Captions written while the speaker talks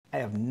I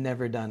have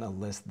never done a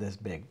list this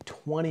big.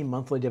 20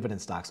 monthly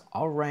dividend stocks,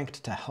 all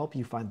ranked to help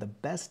you find the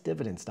best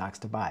dividend stocks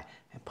to buy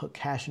and put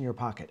cash in your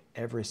pocket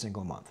every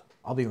single month.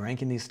 I'll be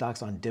ranking these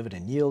stocks on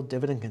dividend yield,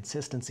 dividend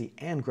consistency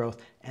and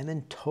growth, and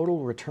then total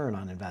return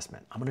on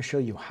investment. I'm going to show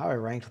you how I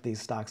ranked these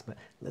stocks, but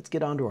let's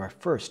get on to our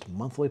first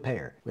monthly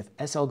payer with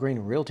SL Green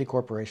Realty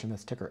Corporation.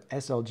 That's ticker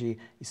SLG.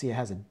 You see it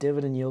has a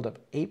dividend yield of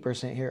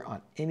 8% here.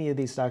 On any of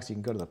these stocks, you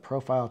can go to the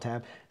profile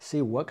tab,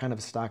 see what kind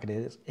of stock it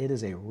is. It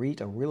is a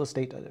REIT, a real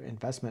estate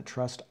investment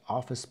trust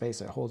office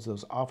space. It holds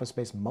those office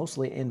space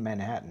mostly in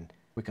Manhattan.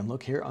 We can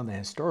look here on the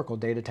historical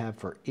data tab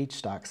for each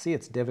stock, see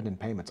its dividend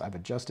payments. I've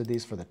adjusted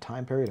these for the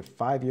time period of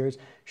 5 years,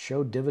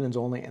 show dividends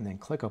only, and then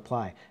click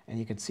apply. And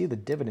you can see the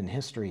dividend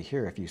history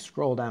here if you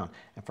scroll down.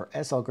 And for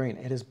SL Green,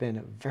 it has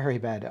been very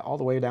bad, all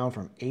the way down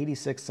from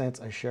 86 cents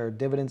a share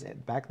dividends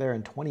back there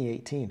in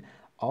 2018,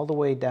 all the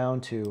way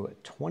down to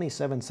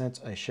 27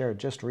 cents a share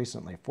just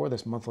recently for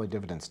this monthly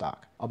dividend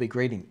stock. I'll be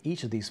grading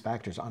each of these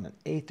factors on an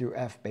A through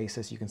F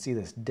basis. You can see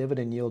this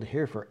dividend yield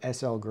here for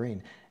SL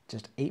Green.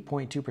 Just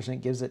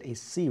 8.2% gives it a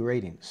C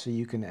rating. So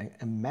you can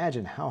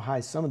imagine how high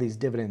some of these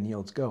dividend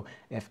yields go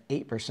if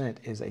 8%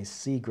 is a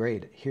C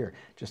grade here.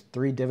 Just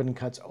 3 dividend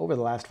cuts over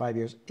the last 5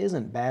 years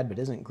isn't bad, but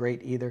isn't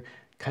great either.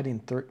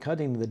 Cutting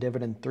the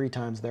dividend 3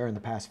 times there in the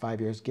past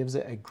 5 years gives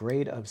it a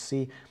grade of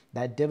C.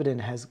 That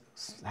dividend has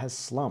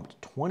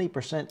slumped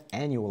 20%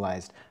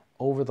 annualized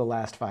over the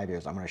last 5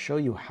 years. I'm going to show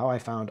you how I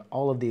found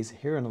all of these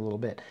here in a little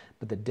bit,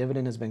 but the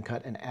dividend has been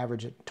cut an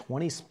average of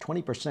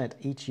 20%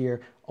 each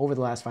year over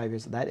the last 5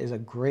 years. That is a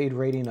grade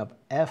rating of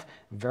F,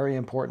 very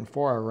important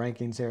for our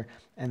rankings here.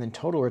 And then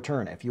total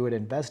return, if you had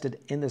invested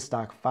in this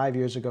stock 5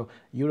 years ago,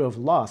 you would have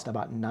lost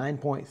about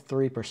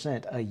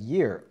 9.3% a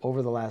year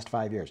over the last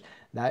 5 years.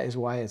 That is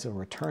why it's a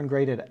return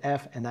graded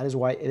F, and that is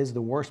why it is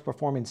the worst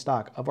performing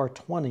stock of our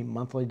 20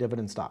 monthly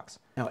dividend stocks.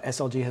 Now,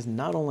 SLG has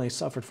not only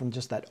suffered from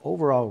just that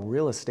overall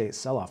real estate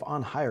sell-off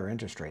on higher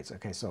interest rates.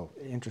 Okay, so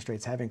interest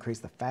rates have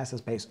increased the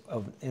fastest pace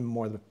in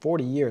more than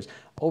 40 years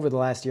over the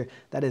last year.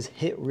 That has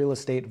hit real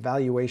estate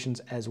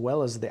valuations as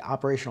well as the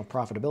operational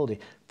profitability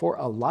for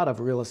a lot of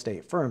real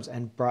estate firms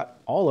and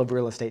brought all of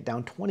real estate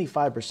down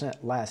 25%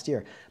 last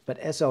year.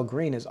 But SL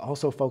Green is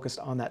also focused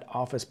on that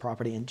office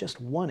property in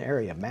just one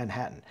area,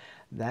 Manhattan.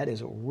 That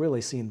is really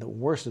seeing the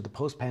worst of the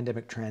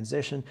post-pandemic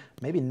transition.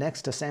 Maybe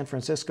next to San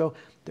Francisco,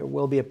 there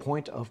will be a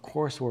point, of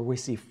course, where we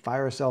see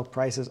fire sale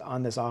prices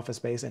on this office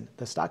space, and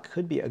the stock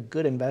could be a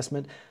good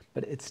investment,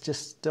 but it's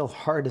just still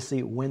hard to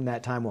see when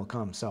that time will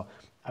come. So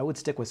I would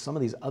stick with some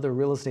of these other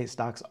real estate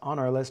stocks on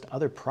our list,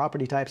 other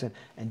property types,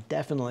 and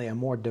definitely a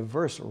more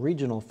diverse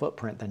regional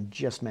footprint than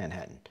just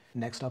Manhattan.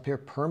 Next up here,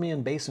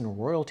 Permian Basin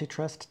Royalty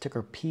Trust,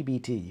 ticker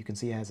PBT. You can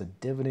see it has a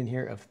dividend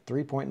here of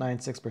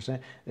 3.96%.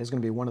 It's going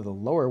to be one of the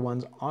lower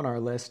ones on our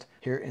list.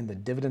 Here in the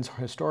dividends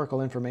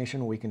historical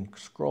information, we can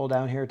scroll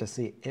down here to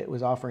see it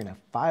was offering a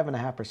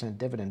 5.5%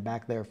 dividend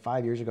back there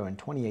 5 years ago in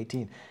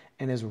 2018.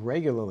 And has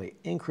regularly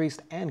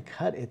increased and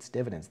cut its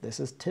dividends. This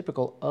is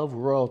typical of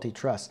royalty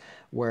trusts,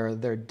 where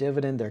their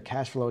dividend, their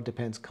cash flow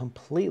depends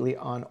completely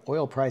on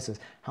oil prices,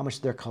 how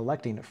much they're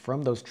collecting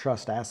from those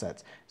trust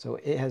assets. So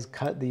it has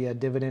cut the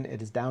dividend.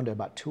 It is down to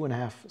about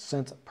 2.5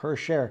 cents per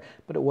share,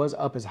 but it was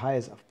up as high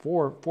as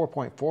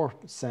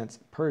 4.4 cents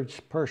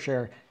per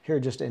share here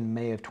just in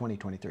May of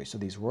 2023. So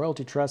these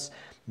royalty trusts,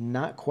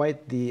 not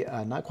quite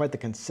the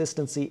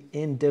consistency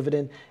in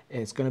dividend.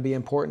 It's going to be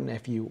important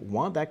if you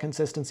want that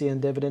consistency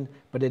in dividend,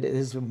 but it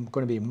is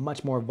going to be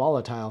much more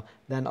volatile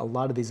than a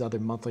lot of these other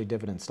monthly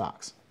dividend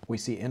stocks. We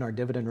see in our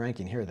dividend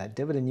ranking here that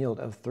dividend yield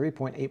of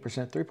 3.8%,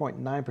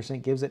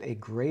 3.9% gives it a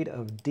grade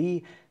of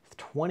D.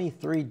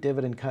 23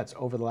 dividend cuts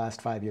over the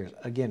last 5 years.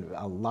 Again,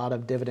 a lot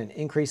of dividend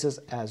increases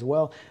as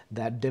well.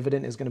 That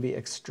dividend is going to be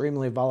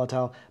extremely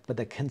volatile, but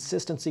the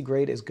consistency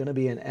grade is going to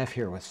be an F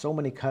here. With so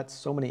many cuts,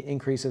 so many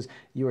increases,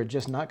 you are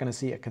just not going to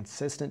see a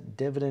consistent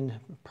dividend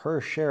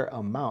per share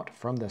amount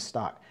from this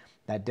stock.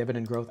 That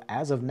dividend growth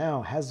as of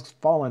now has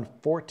fallen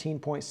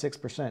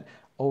 14.6%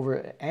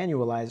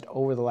 annualized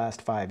over the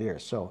last 5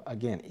 years. So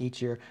again,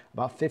 each year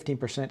about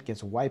 15%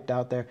 gets wiped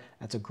out there.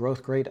 That's a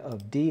growth grade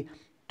of D.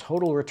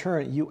 Total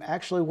return, you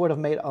actually would have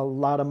made a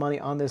lot of money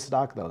on this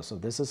stock though. So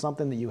this is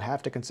something that you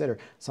have to consider,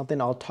 something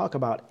I'll talk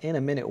about in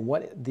a minute,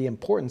 what the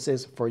importance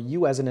is for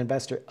you as an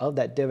investor of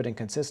that dividend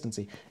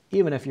consistency,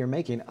 even if you're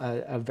making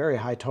a very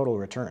high total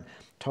return.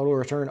 Total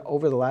return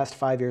over the last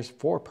 5 years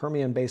for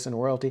Permian Basin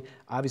Royalty,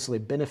 obviously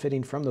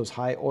benefiting from those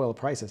high oil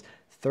prices.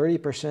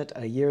 30%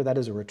 a year, that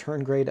is a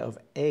return grade of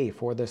A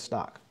for this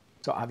stock.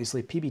 So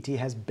obviously PBT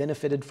has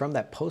benefited from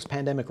that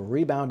post-pandemic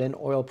rebound in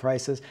oil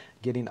prices,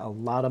 getting a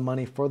lot of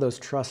money for those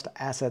trust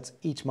assets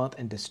each month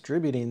and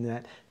distributing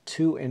that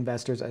to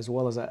investors, as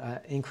well as an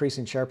increase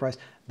in share price.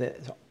 The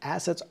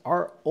assets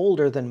are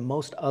older than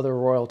most other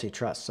royalty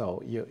trusts.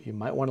 So you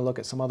might want to look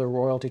at some other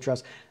royalty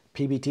trusts.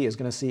 PBT is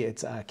going to see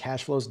its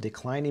cash flows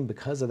declining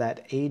because of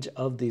that age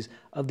of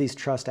these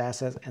trust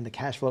assets, and the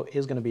cash flow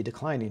is going to be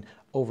declining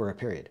over a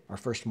period. Our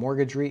first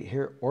mortgage REIT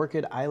here,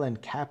 Orchid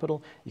Island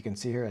Capital. You can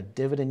see here a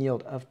dividend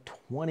yield of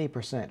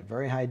 20%,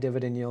 very high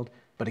dividend yield.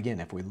 But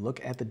again, if we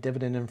look at the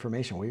dividend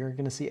information, we are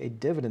going to see a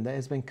dividend that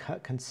has been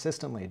cut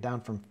consistently,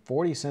 down from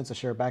 40 cents a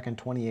share back in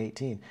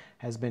 2018,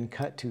 has been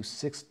cut to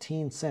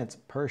 16 cents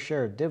per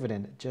share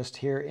dividend just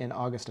here in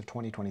August of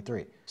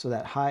 2023. So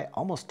that high,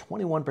 almost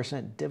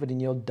 21%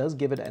 dividend yield does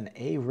give it an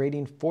A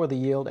rating for the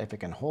yield. If it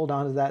can hold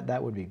on to that,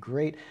 that would be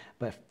great.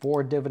 But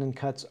 4 dividend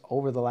cuts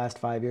over the last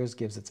 5 years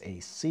gives it a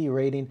C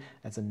rating.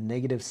 That's a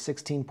negative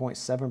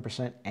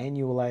 16.7%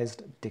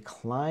 annualized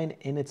decline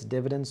in its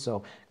dividends.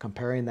 So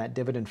comparing that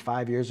dividend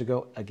 5 years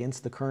ago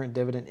against the current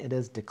dividend, it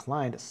has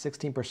declined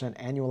 16%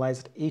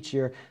 annualized each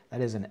year.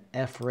 That is an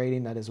F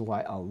rating. That is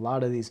why a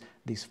lot of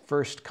these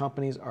first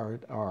companies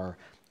are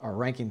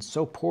ranking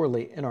so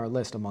poorly in our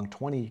list among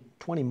 20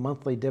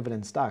 monthly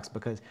dividend stocks,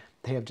 because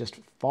they have just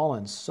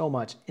fallen so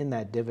much in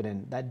that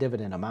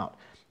dividend amount.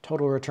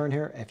 Total return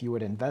here, if you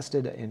had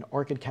invested in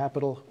Orchid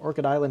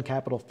Island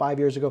Capital 5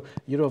 years ago,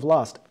 you'd have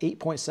lost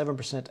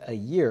 8.7% a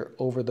year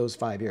over those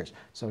 5 years.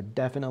 So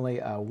definitely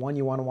one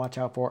you want to watch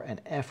out for,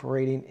 an F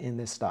rating in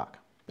this stock.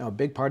 Now, a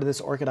big part of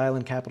this Orchid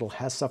Island Capital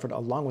has suffered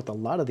along with a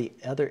lot of the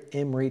other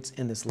M REITs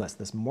in this list,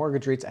 this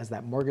mortgage REITs, as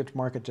that mortgage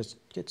market just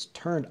gets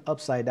turned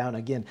upside down.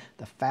 Again,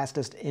 the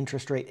fastest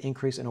interest rate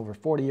increase in over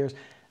 40 years.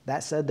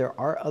 That said, there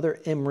are other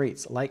M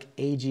REITs like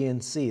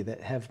AG&C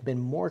that have been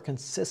more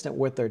consistent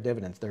with their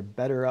dividends. They're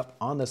better up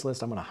on this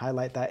list. I'm going to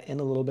highlight that in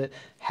a little bit.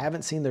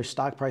 Haven't seen their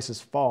stock prices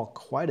fall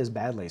quite as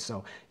badly.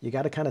 So you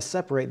got to kind of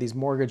separate these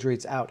mortgage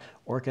REITs out.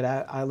 Orchid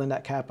Island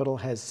Capital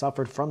has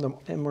suffered from the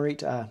M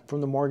REIT,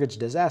 from the mortgage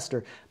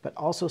disaster, but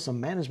also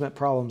some management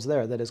problems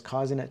there that is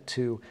causing it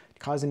to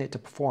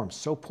perform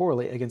so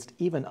poorly against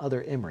even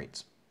other M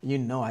REITs. You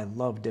know I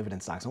love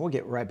dividend stocks, and we'll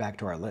get right back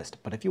to our list.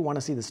 But if you want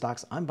to see the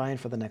stocks I'm buying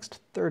for the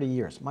next 30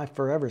 years, my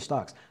forever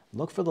stocks,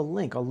 look for the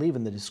link I'll leave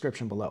in the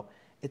description below.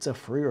 It's a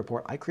free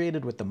report I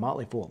created with the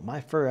Motley Fool,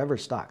 my forever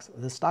stocks,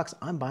 the stocks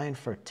I'm buying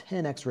for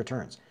 10x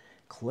returns.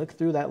 Click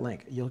through that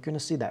link. You're going to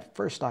see that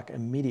first stock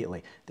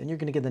immediately. Then you're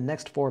going to get the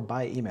next 4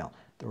 by email.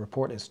 The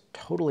report is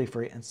totally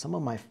free and some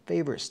of my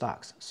favorite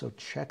stocks, so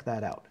check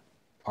that out.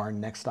 Our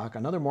next stock,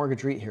 another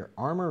mortgage REIT here,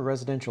 Armor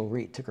Residential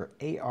REIT, ticker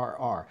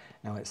ARR.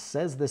 Now it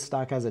says this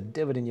stock has a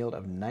dividend yield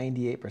of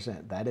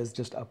 98%. That is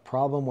just a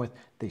problem with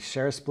the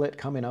share split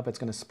coming up. It's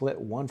going to split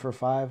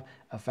 1-for-5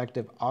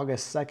 effective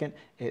August 2nd.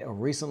 It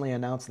recently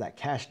announced that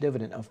cash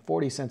dividend of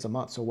 40 cents a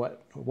month. So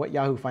what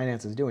Yahoo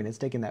Finance is doing is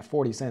taking that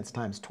 40 cents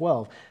times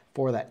 12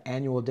 for that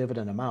annual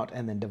dividend amount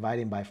and then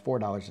dividing by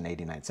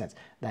 $4.89.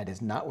 That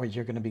is not what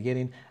you're going to be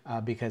getting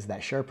because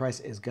that share price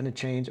is going to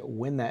change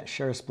when that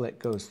share split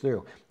goes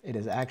through. It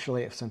is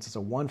actually, since it's a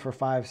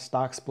 1-for-5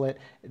 stock split,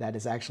 that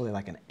is actually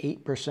like an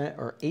 8%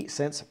 or 8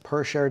 cents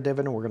per share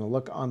dividend. We're going to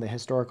look on the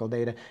historical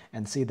data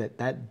and see that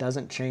that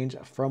doesn't change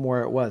from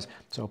where it was.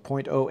 So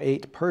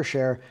 0.08 per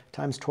share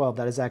times 12,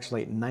 that is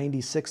actually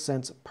 96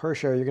 cents per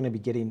share you're going to be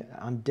getting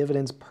on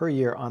dividends per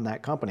year on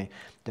that company.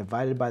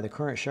 Divided by the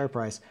current share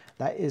price,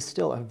 that is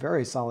still a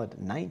very solid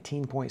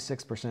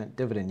 19.6%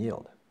 dividend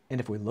yield. And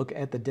if we look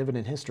at the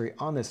dividend history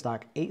on this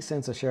stock, 8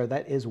 cents a share,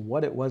 that is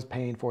what it was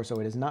paying for. So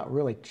it is not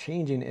really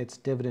changing its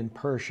dividend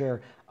per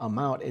share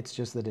amount. It's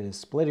just that it is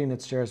splitting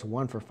its shares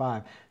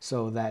 1-for-5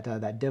 so that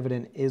that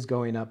dividend is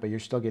going up, but you're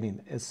still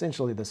getting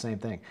essentially the same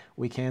thing.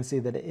 We can see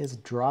that it has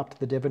dropped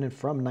the dividend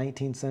from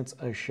 19 cents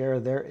a share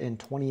there in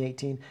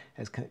 2018,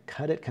 has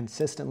cut it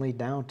consistently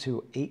down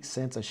to 8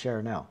 cents a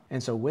share now.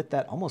 And so with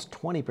that almost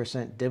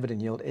 20%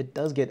 dividend yield, it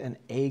does get an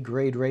A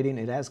grade rating.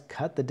 It has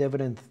cut the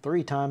dividend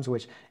 3 times,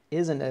 which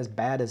isn't as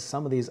bad as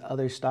some of these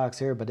other stocks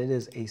here, but it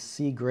is a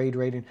C grade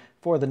rating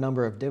for the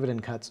number of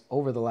dividend cuts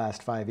over the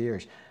last 5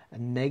 years. A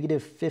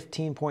negative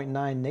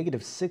 15.9,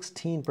 negative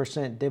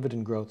 16%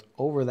 dividend growth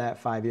over that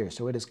 5 years.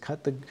 So it has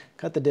cut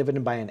the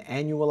dividend by an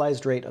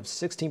annualized rate of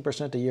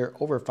 16% a year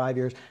over 5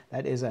 years.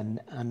 That is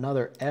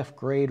another F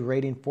grade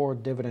rating for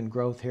dividend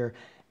growth here.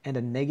 And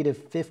a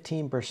negative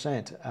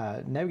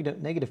 15%,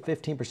 negative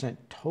 15%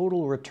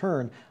 total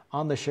return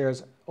on the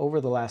shares over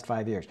the last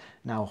 5 years.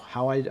 Now,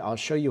 I'll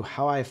show you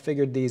how I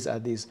figured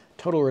these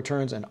total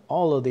returns and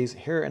all of these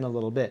here in a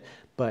little bit.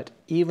 But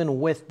even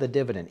with the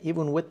dividend,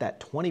 even with that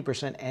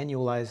 20%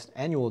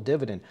 annual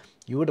dividend,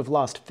 you would have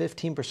lost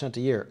 15%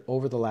 a year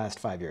over the last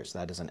 5 years.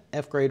 That is an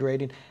F grade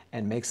rating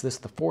and makes this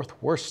the 4th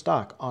worst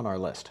stock on our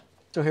list.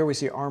 So here we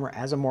see Armor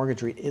as a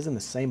mortgage REIT is in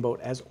the same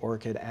boat as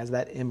Orchid, as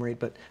that M REIT,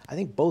 but I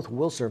think both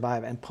will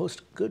survive and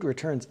post good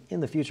returns in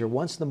the future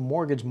once the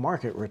mortgage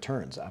market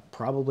returns,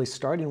 probably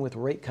starting with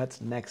rate cuts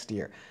next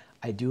year.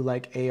 I do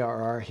like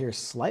ARR here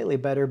slightly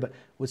better, but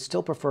would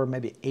still prefer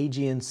maybe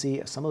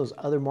AG&C, some of those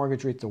other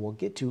mortgage REITs that we'll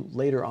get to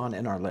later on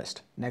in our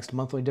list. Next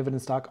monthly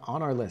dividend stock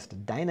on our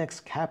list,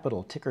 Dynex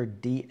Capital, ticker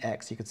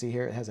DX. You can see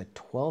here it has a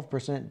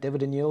 12%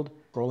 dividend yield.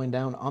 Scrolling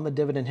down on the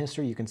dividend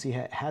history, you can see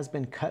it has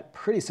been cut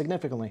pretty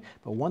significantly.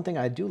 But one thing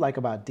I do like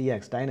about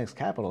Dynex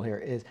Capital here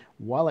is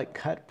while it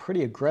cut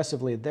pretty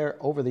aggressively there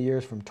over the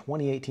years from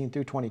 2018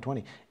 through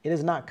 2020, it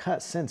has not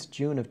cut since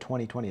June of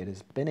 2020. It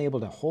has been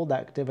able to hold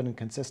that dividend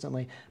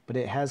consistently, but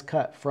it has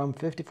cut from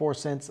 54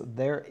 cents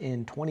there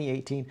in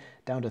 2018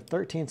 down to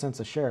 13 cents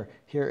a share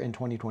here in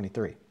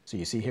 2023. So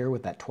you see here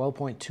with that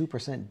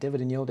 12.2%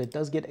 dividend yield, it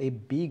does get a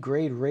B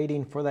grade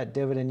rating for that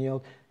dividend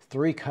yield.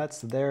 Three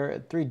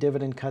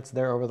dividend cuts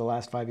there over the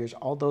last 5 years,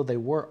 although they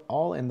were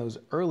all in those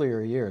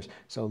earlier years.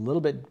 So a little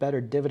bit better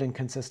dividend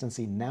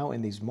consistency now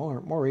in these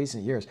more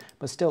recent years,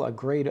 but still a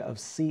grade of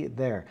C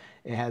there.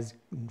 It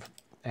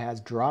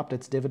has dropped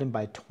its dividend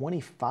by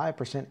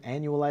 25%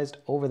 annualized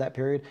over that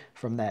period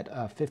from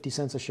that 50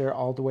 cents a share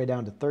all the way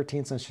down to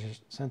 13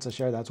 cents a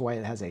share. That's why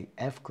it has a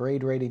F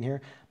grade rating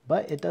here.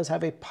 But it does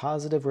have a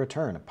positive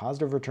return of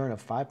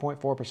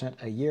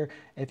 5.4% a year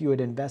if you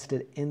had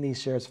invested in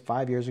these shares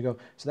 5 years ago.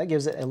 So that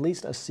gives it at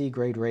least a C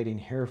grade rating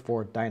here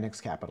for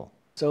Dynex Capital.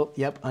 So,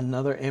 yep,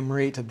 another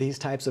M-REIT. These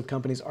types of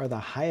companies are the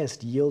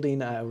highest yielding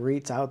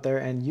REITs out there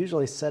and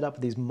usually set up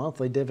these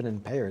monthly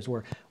dividend payers,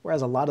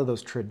 whereas a lot of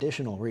those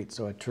traditional REITs,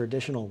 so a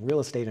traditional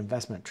real estate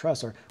investment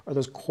trust, are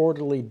those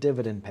quarterly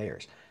dividend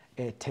payers.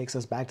 It takes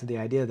us back to the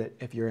idea that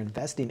if you're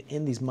investing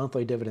in these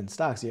monthly dividend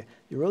stocks, you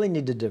really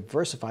need to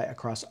diversify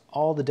across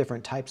all the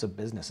different types of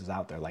businesses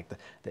out there, like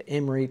the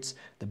M-REITs,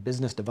 the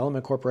business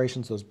development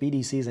corporations, those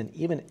BDCs, and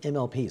even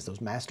MLPs,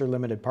 those master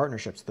limited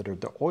partnerships that are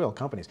the oil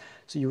companies.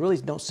 So you really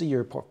don't see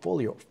your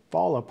portfolio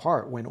fall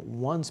apart when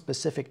one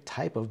specific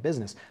type of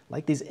business,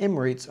 like these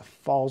M-REITs,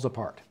 falls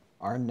apart.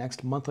 Our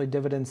next monthly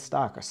dividend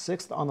stock, our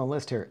sixth on the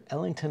list here,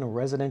 Ellington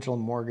Residential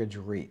Mortgage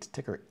REIT,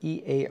 ticker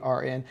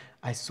EARN.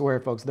 I swear,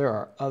 folks, there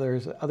are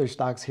other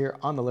stocks here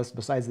on the list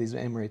besides these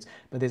M-REITs,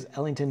 but this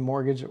Ellington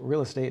Mortgage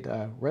Real Estate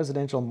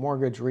Residential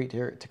Mortgage REIT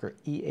here, ticker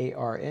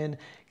EARN,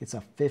 gets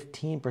a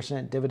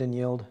 15% dividend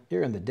yield.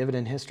 Here in the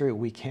dividend history,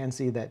 we can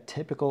see that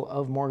typical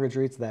of mortgage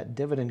REITs, that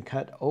dividend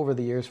cut over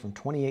the years from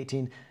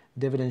 2018,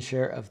 dividend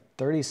share of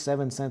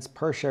 37 cents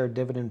per share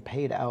dividend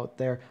paid out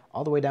there,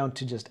 all the way down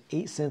to just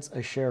 8 cents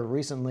a share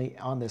recently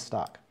on this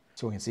stock.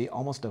 So we can see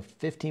almost a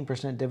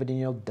 15% dividend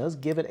yield does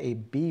give it a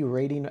B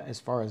rating as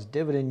far as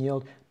dividend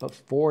yield, but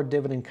 4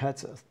 dividend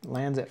cuts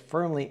lands it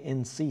firmly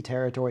in C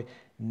territory.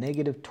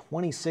 Negative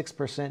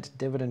 26%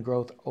 dividend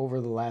growth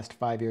over the last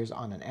 5 years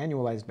on an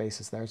annualized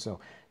basis there. So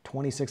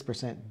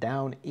 26%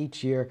 down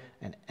each year,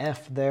 an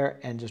F there,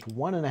 and just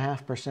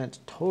 1.5%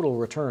 total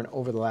return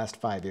over the last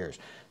 5 years.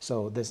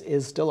 So this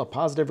is still a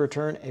positive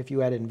return if you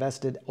had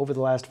invested over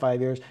the last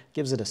 5 years.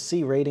 Gives it a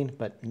C rating,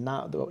 but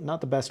not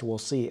the best we'll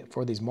see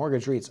for these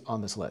mortgage REITs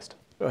on this list.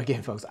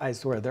 Again, folks, I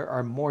swear there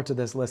are more to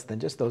this list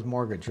than just those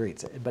mortgage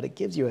REITs, but it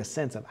gives you a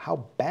sense of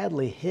how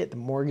badly hit the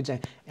mortgage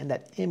and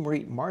that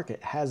M-REIT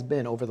market has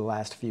been over the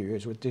last few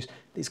years, with just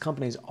these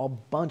companies all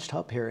bunched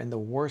up here in the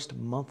worst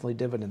monthly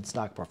dividend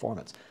stock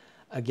performance.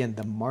 Again,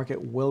 the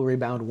market will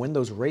rebound when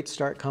those rates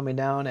start coming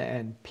down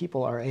and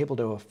people are able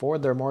to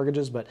afford their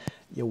mortgages, but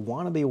you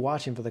want to be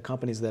watching for the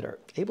companies that are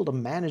able to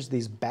manage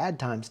these bad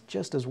times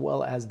just as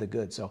well as the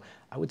good. So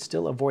I would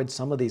still avoid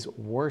some of these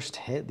worst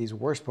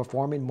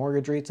performing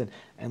mortgage REITs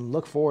and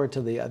look forward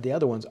to the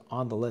other ones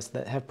on the list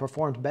that have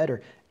performed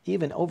better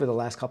even over the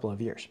last couple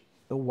of years.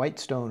 The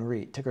Whitestone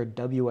REIT, ticker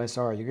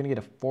WSR, you're going to get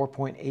a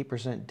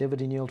 4.8%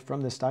 dividend yield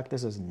from this stock.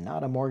 This is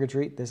not a mortgage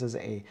REIT. This is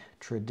a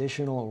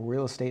traditional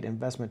real estate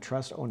investment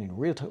trust owning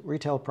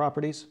retail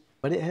properties.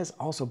 But it has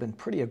also been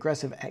pretty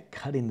aggressive at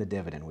cutting the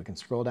dividend. We can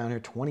scroll down here.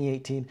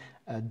 2018,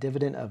 a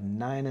dividend of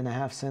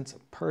 9.5 cents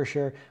per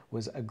share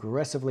was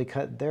aggressively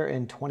cut there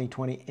in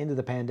 2020 into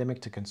the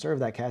pandemic to conserve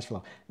that cash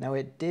flow. Now,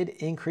 it did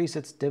increase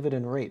its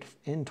dividend rate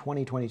in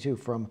 2022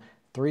 from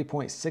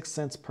 3.6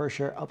 cents per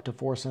share up to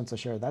 4 cents a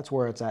share. That's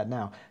where it's at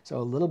now. So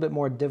a little bit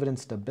more dividend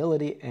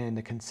stability and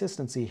the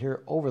consistency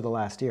here over the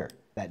last year.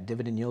 That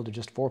dividend yield of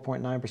just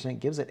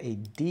 4.9% gives it a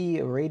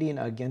D rating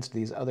against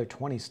these other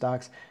 20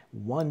 stocks.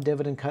 One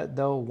dividend cut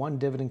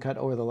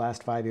over the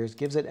last 5 years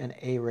gives it an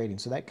A rating.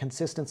 So that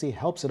consistency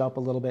helps it up a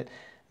little bit.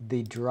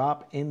 The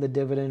drop in the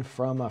dividend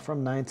from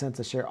 9 cents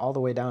a share all the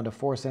way down to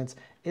 4 cents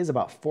is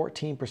about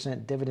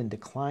 14% dividend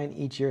decline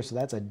each year. So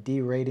that's a D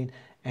rating.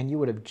 And you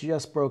would have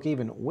just broke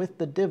even with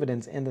the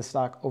dividends in the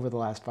stock over the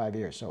last 5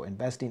 years. So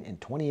investing in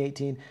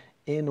 2018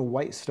 in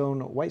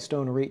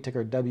Whitestone REIT,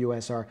 ticker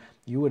WSR,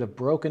 you would have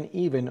broken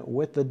even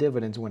with the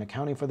dividends when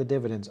accounting for the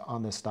dividends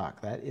on this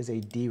stock. That is a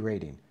D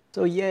rating.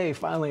 So yay,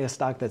 finally a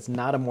stock that's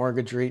not a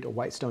mortgage REIT.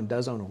 Whitestone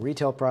does own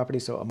retail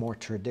properties, so a more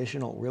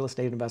traditional real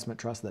estate investment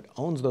trust that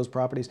owns those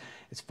properties.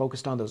 It's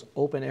focused on those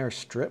open air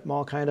strip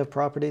mall kind of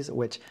properties,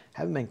 which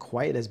haven't been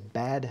quite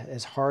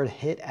as hard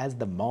hit as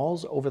the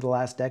malls over the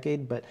last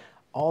decade, but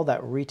all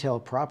that retail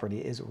property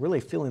is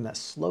really feeling that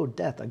slow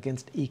death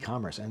against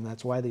e-commerce. And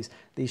that's why these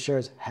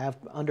shares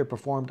have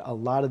underperformed a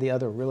lot of the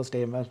other real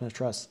estate investment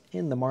trusts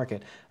in the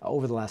market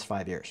over the last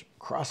 5 years.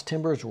 Cross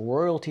Timbers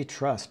Royalty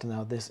Trust.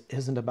 Now this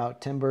isn't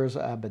about timbers,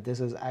 but this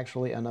is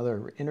actually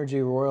another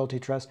energy royalty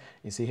trust.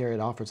 You see here it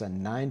offers a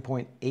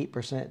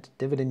 9.8%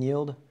 dividend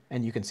yield.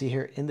 And you can see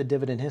here in the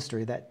dividend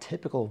history that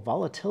typical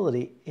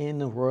volatility in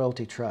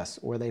royalty trusts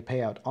where they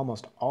pay out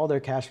almost all their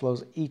cash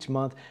flows each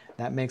month.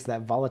 That makes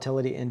that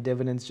volatility in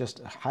dividends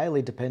just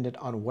highly dependent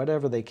on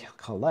whatever they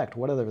collect,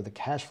 whatever the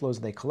cash flows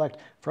they collect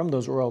from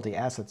those royalty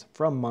assets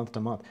from month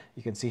to month.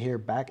 You can see here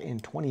back in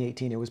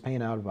 2018, it was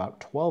paying out about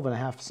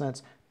 12.5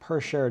 cents per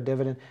share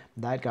dividend.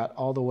 That got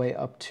all the way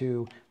up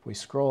to, if we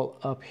scroll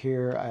up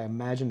here, I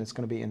imagine it's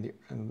going to be in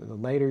the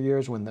later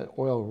years when the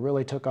oil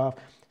really took off,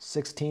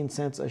 16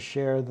 cents a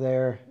share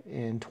there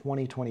in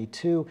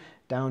 2022,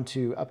 down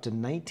to up to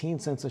 19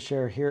 cents a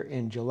share here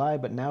in July,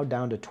 but now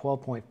down to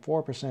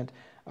 12.4%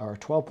 or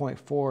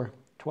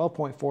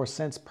 12.4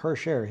 cents per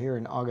share here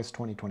in August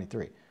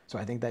 2023. So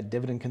I think that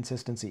dividend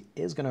consistency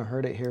is going to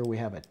hurt it here. We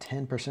have a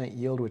 10%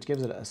 yield, which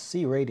gives it a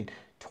C rating.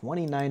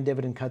 29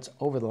 dividend cuts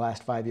over the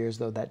last 5 years,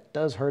 though that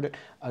does hurt it.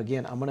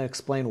 Again, I'm going to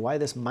explain why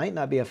this might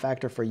not be a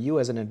factor for you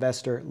as an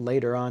investor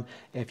later on.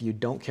 If you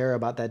don't care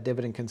about that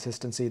dividend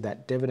consistency,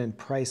 that dividend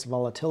price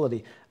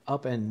volatility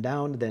up and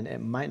down, then it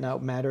might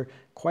not matter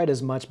quite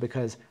as much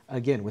because,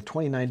 again, with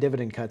 29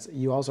 dividend cuts,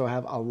 you also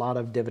have a lot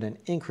of dividend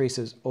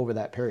increases over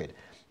that period.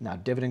 Now,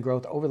 dividend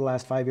growth over the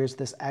last 5 years,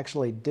 this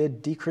actually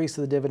did decrease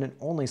the dividend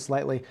only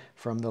slightly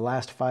from the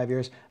last 5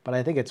 years, but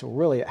I think it's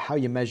really how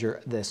you measure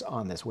this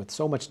on this. With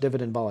so much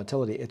dividend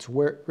volatility, it's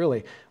where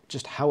really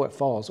just how it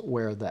falls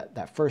where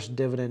that first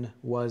dividend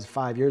was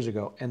 5 years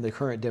ago and the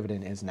current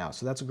dividend is now.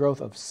 So that's a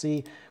growth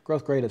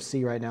grade of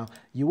C right now.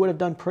 You would have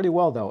done pretty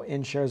well, though,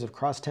 in shares of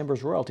Cross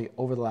Timbers Royalty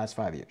over the last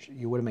 5 years.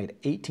 You would have made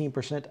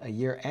 18% a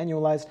year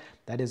annualized.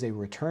 That is a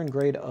return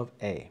grade of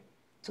A.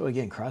 So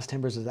again, Cross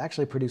Timbers has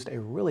actually produced a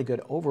really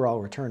good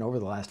overall return over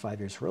the last 5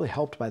 years, really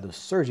helped by those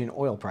surging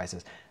oil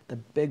prices. The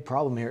big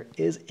problem here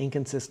is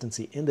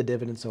inconsistency in the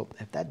dividend, so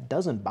if that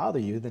doesn't bother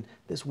you, then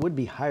this would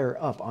be higher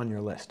up on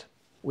your list.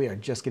 We are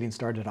just getting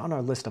started on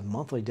our list of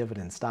monthly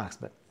dividend stocks,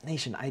 but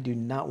Nation, I do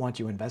not want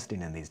you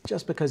investing in these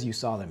just because you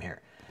saw them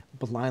here.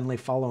 Blindly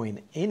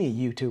following any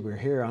YouTuber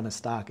here on a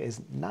stock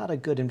is not a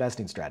good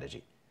investing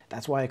strategy.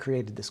 That's why I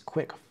created this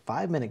quick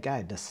 5-minute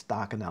guide to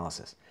stock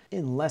analysis.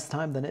 In less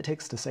time than it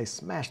takes to say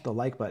smash the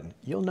like button,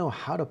 you'll know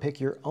how to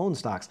pick your own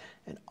stocks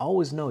and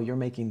always know you're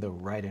making the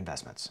right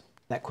investments.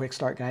 That quick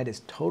start guide is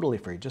totally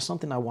free, just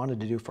something I wanted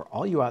to do for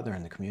all you out there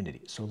in the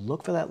community. So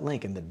look for that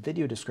link in the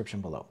video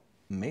description below.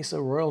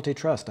 Mesa Royalty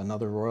Trust,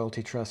 another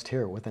royalty trust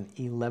here with an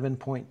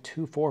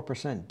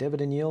 11.24%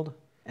 dividend yield.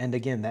 And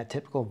again, that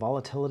typical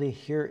volatility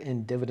here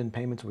in dividend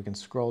payments, we can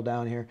scroll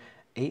down here.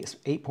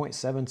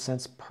 8.7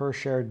 cents per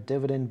share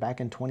dividend back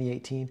in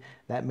 2018.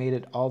 That made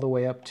it all the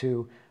way up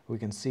to, we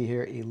can see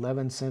here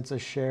 11 cents a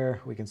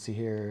share. We can see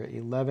here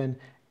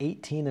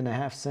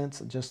 18.5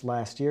 cents just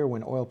last year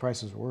when oil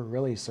prices were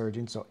really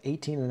surging. So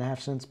 18.5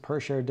 cents per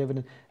share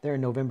dividend there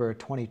in November of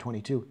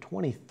 2022.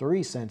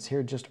 23 cents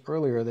here just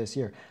earlier this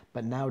year,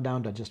 but now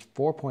down to just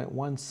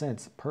 4.1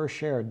 cents per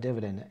share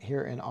dividend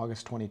here in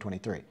August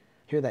 2023.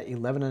 Here, that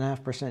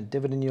 11.5%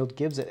 dividend yield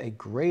gives it a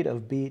grade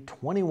of B.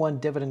 21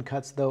 dividend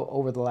cuts, though,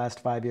 over the last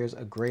 5 years,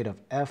 a grade of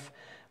F.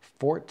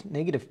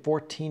 Negative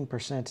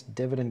 14%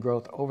 dividend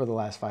growth over the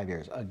last 5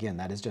 years. Again,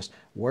 that is just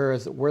where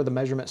the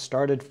measurement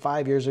started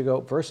 5 years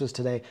ago versus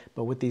today,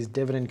 but with these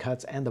dividend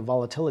cuts and the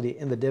volatility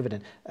in the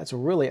dividend, that's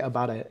really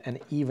about an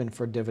even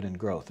for dividend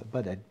growth.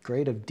 But a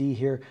grade of D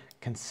here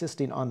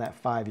consisting on that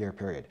 5-year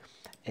period.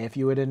 If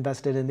you had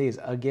invested in these,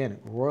 again,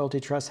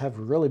 royalty trusts have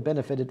really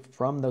benefited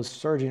from those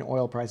surging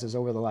oil prices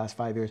over the last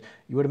 5 years.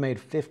 You would have made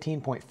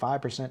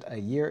 15.5% a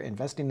year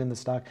investing in the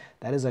stock.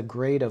 That is a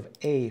grade of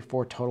A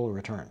for total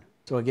return.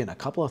 So again, a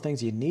couple of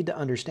things you need to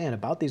understand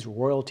about these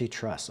royalty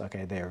trusts.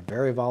 Okay, they are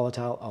very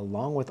volatile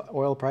along with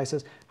oil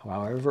prices.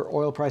 However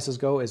oil prices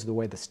go is the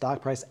way the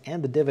stock price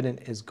and the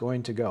dividend is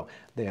going to go.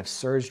 They have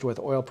surged with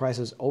oil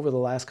prices over the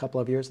last couple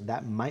of years.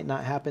 That might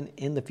not happen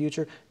in the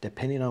future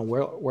depending on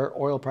where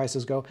oil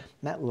prices go.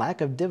 And that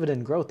lack of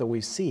dividend growth that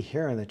we see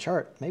here in the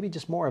chart, maybe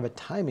just more of a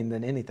timing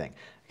than anything.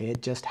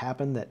 It just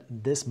happened that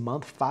this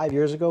month 5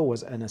 years ago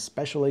was an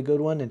especially good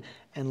one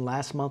and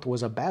last month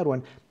was a bad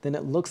one. Then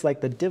it looks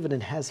like the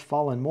dividend has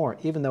fallen more,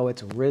 even though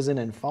it's risen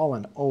and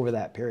fallen over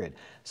that period.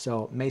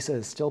 So Mesa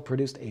has still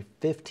produced a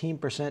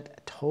 15%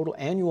 total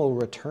annual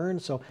return,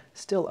 so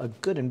still a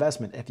good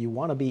investment if you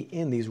want to be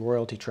in these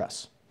royalty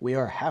trusts. We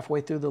are halfway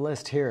through the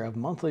list here of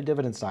monthly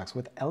dividend stocks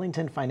with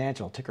Ellington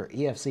Financial, ticker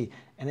EFC,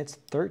 and its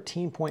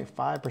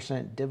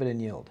 13.5%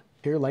 dividend yield.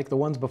 Here, like the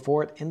ones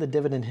before it, in the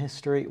dividend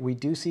history, we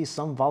do see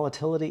some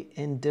volatility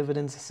in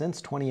dividends since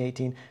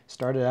 2018.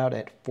 Started out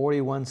at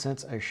 41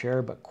 cents a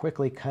share, but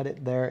quickly cut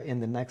it there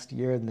in the next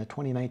year, in the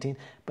 2019.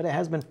 But it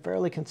has been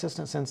fairly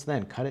consistent since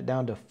then. Cut it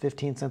down to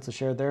 15 cents a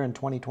share there in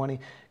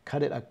 2020.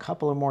 Cut it a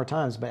couple of more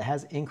times, but it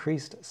has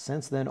increased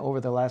since then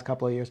over the last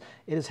couple of years.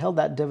 It has held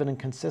that dividend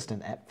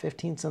consistent at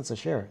 15 cents a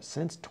share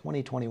since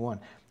 2021.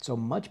 So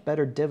much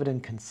better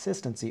dividend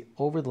consistency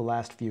over the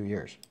last few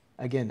years.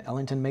 Again,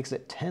 Ellington makes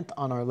it 10th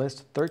on our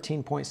list,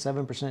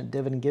 13.7%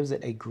 dividend, gives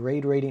it a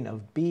grade rating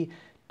of B.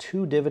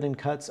 2 dividend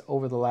cuts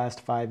over the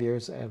last 5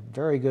 years,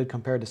 very good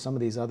compared to some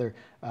of these other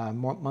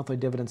monthly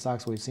dividend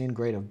stocks we've seen,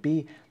 grade of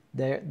B.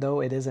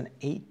 Though it is an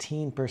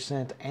 18%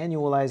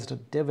 annualized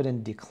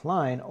dividend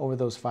decline over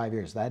those 5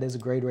 years. That is a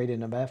grade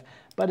rating of F,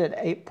 but at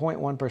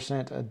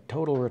 8.1%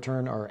 total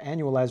return or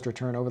annualized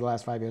return over the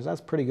last 5 years,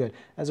 that's pretty good.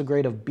 That's a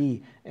grade of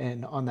B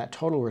and on that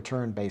total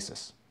return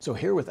basis. So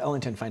here with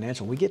Ellington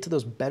Financial, we get to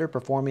those better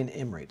performing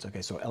M-REITs.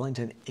 Okay, so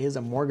Ellington is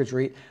a mortgage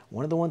REIT,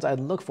 one of the ones I'd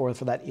look for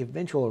that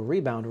eventual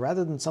rebound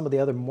rather than some of the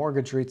other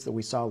mortgage REITs that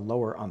we saw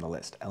lower on the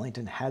list.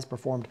 Ellington has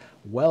performed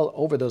well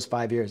over those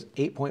 5 years,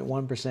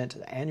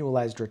 8.1%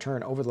 annualized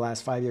return over the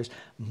last 5 years,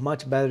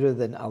 much better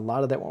than a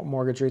lot of the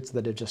mortgage REITs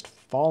that have just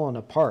fallen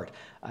apart.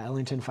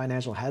 Ellington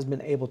Financial has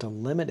been able to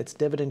limit its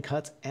dividend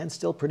cuts and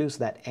still produce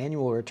that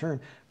annual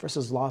return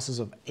versus losses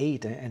of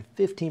 8 and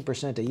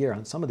 15% a year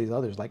on some of these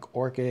others like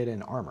Orchid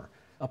and Armor.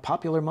 A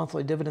popular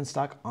monthly dividend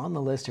stock on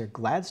the list here,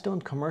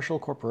 Gladstone Commercial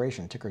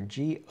Corporation, ticker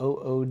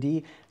GOOD,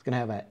 is going to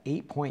have an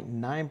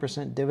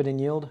 8.9% dividend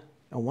yield.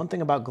 And one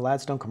thing about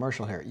Gladstone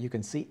Commercial here, you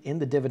can see in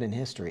the dividend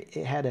history,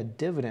 it had a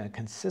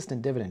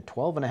consistent dividend,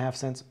 12.5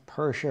 cents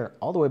per share,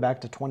 all the way back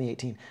to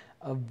 2018.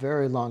 A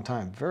very long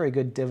time, very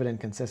good dividend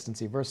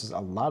consistency versus a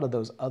lot of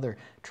those other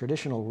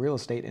traditional real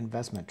estate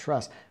investment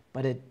trusts.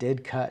 But it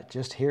did cut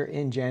just here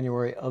in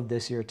January of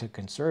this year to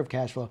conserve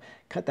cash flow,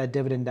 cut that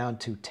dividend down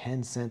to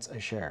 10 cents a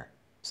share.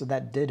 So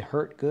that did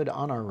hurt good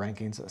on our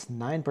rankings. It's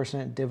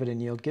 9%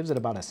 dividend yield, gives it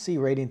about a C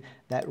rating.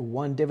 That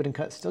one dividend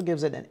cut still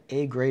gives it an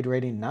A grade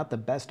rating, not the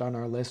best on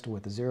our list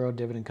with 0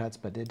 dividend cuts,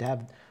 but did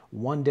have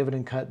one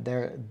dividend cut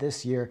there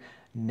this year.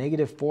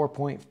 Negative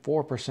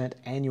 4.4%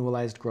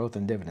 annualized growth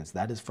in dividends.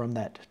 That is from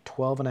that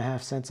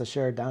 12.5 cents a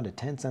share down to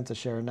 10 cents a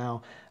share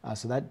now.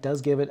 So that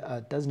does give it,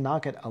 does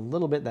knock it a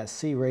little bit, that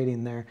C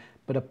rating there,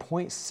 but a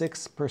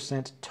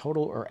 0.6%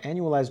 total or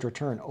annualized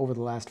return over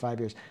the last 5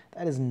 years.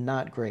 That is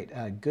not great.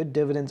 Good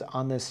dividends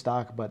on this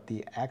stock, but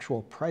the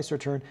actual price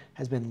return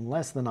has been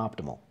less than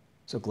optimal.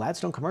 So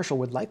Gladstone Commercial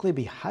would likely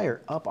be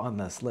higher up on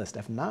this list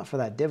if not for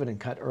that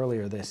dividend cut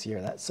earlier this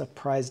year. That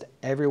surprised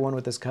everyone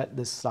with this cut.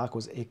 This stock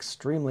was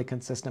extremely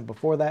consistent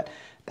before that.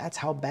 That's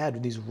how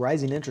bad these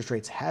rising interest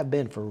rates have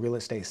been for real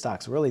estate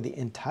stocks, really the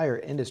entire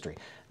industry.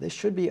 This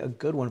should be a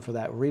good one for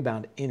that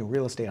rebound in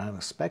real estate I'm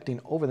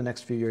expecting over the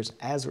next few years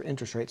as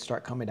interest rates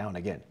start coming down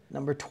again.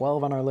 Number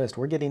 12 on our list,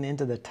 we're getting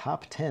into the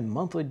top 10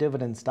 monthly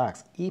dividend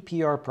stocks.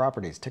 EPR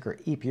Properties, ticker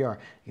EPR.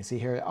 You can see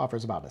here it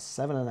offers about a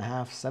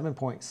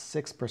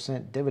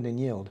 7.6% dividend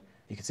yield.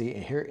 You can see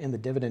here in the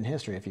dividend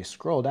history, if you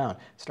scroll down,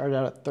 started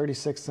out at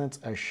 36 cents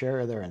a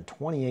share there in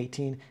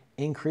 2018,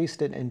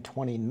 increased it in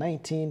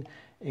 2019,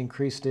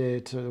 increased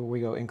it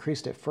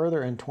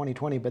further in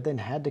 2020, but then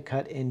had to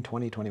cut in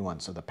 2021.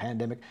 So the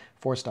pandemic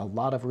forced a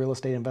lot of real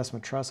estate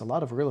investment trusts, a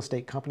lot of real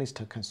estate companies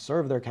to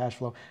conserve their cash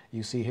flow.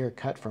 You see here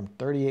cut from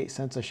 38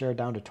 cents a share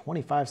down to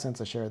 25 cents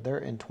a share there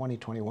in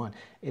 2021.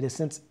 It has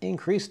since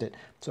increased it.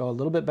 So a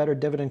little bit better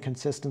dividend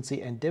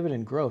consistency and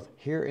dividend growth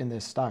here in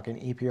this stock in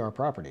EPR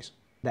Properties.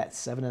 That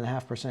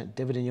 7.5%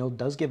 dividend yield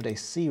does give it a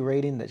C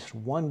rating. That's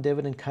one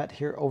dividend cut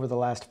here over the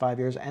last 5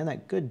 years, and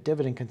that good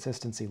dividend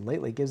consistency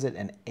lately gives it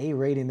an A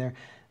rating there.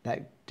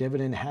 That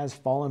dividend has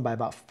fallen by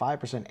about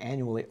 5%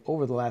 annually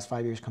over the last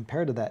 5 years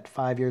compared to that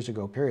 5 years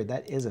ago period.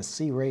 That is a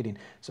C rating,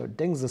 so it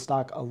dings the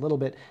stock a little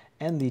bit,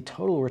 and the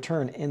total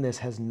return in this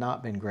has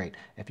not been great.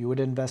 If you would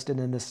have invested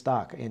in this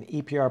stock in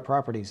EPR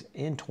Properties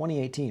in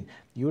 2018,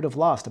 you would have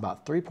lost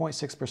about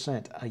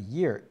 3.6% a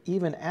year,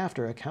 even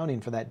after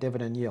accounting for that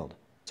dividend yield.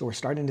 So we're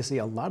starting to see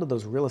a lot of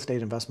those real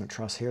estate investment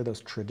trusts here,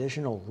 those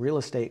traditional real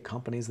estate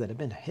companies that have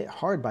been hit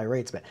hard by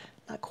rates, but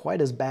not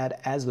quite as bad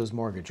as those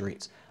mortgage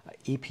REITs.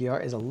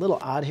 EPR is a little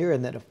odd here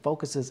in that it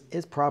focuses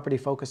its property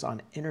focus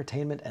on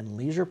entertainment and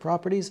leisure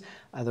properties.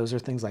 Those are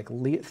things like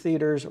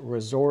theaters,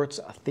 resorts,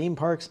 theme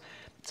parks.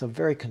 It's a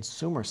very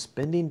consumer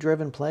spending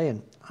driven play,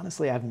 and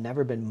honestly I've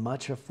never been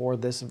much for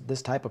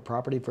this type of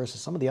property versus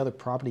some of the other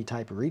property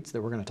type REITs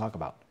that we're going to talk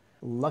about.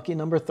 Lucky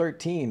number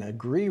 13,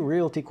 Agree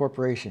Realty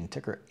Corporation,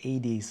 ticker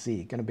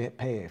ADC, going to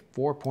pay a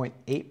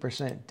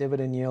 4.8%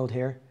 dividend yield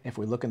here. If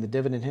we look in the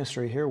dividend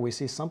history here, we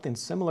see something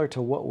similar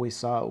to what we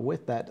saw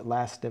with that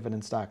last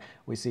dividend stock.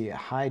 We see a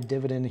high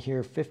dividend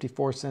here,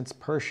 54 cents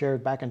per share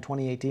back in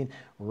 2018,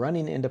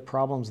 running into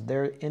problems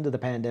there into the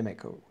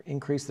pandemic.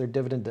 Increased their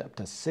dividend up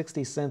to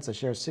 60 cents a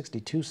share,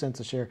 62 cents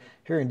a share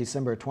here in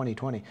December of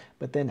 2020,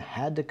 but then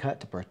had to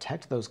cut to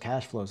protect those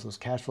cash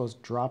flows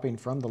dropping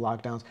from the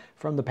lockdowns,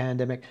 from the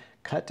pandemic,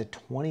 cut to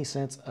 20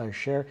 cents a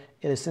share.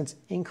 It has since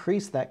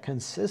increased that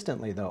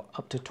consistently though,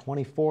 up to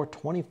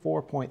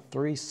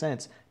 24.3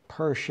 cents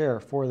per share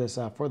for this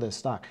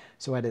stock.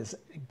 So it has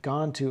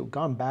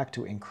gone back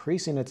to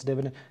increasing its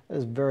dividend. That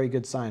is a very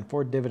good sign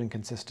for dividend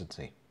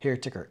consistency. Here,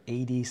 ticker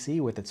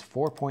ADC with its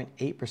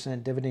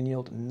 4.8% dividend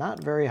yield,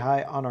 not very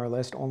high on our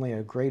list, only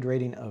a grade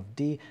rating of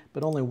D,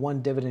 but only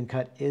one dividend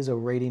cut is a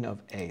rating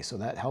of A. So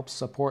that helps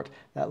support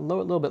that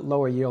little bit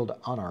lower yield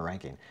on our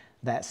ranking.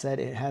 That said,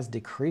 it has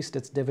decreased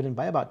its dividend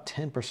by about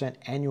 10%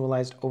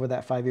 annualized over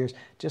that 5 years,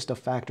 just a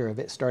factor of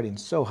it starting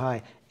so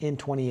high in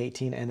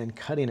 2018 and then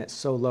cutting it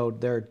so low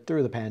there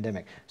through the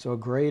pandemic. So a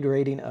grade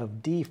rating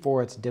of D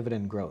for its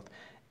dividend growth.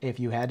 If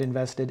you had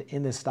invested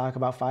in this stock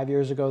about 5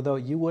 years ago, though,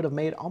 you would have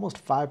made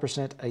almost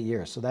 5% a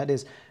year. So that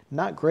is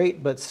not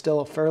great, but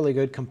still fairly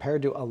good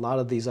compared to a lot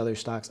of these other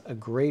stocks. A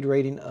grade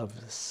rating of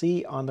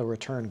C on the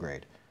return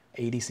grade.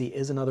 ADC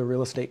is another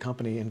real estate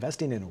company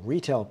investing in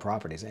retail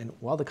properties, and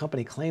while the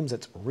company claims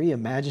it's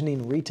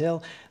reimagining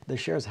retail, the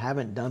shares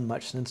haven't done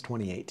much since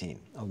 2018.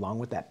 Along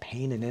with that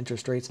pain in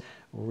interest rates,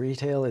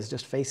 retail is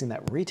just facing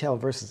that retail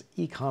versus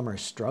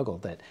e-commerce struggle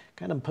that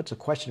kind of puts a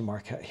question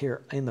mark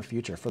here in the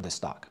future for the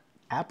stock.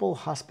 Apple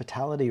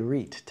Hospitality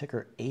REIT,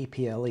 ticker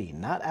APLE,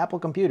 not Apple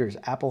Computers,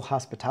 Apple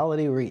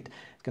Hospitality REIT.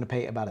 It's going to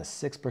pay about a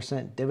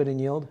 6%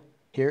 dividend yield.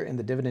 Here in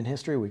the dividend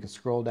history, we can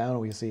scroll down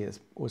and we can see it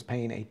was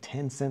paying a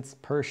 10 cents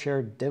per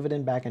share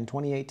dividend back in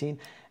 2018.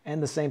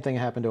 And the same thing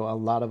happened to a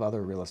lot of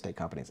other real estate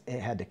companies. It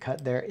had to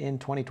cut there in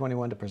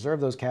 2021 to preserve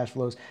those cash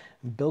flows,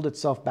 build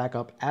itself back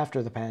up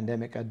after the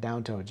pandemic,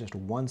 down to just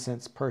 1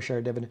 cent per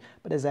share dividend,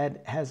 but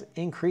has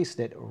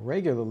increased it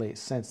regularly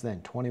since then.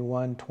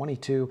 21,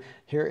 22,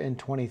 here in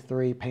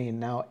 23, paying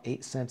now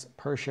 8 cents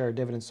per share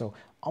dividend. So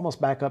almost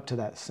back up to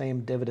that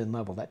same dividend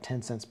level, that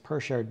 10 cents per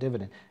share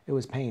dividend it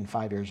was paying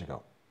 5 years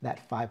ago.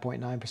 That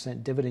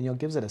 5.9% dividend yield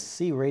gives it a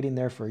C rating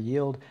there for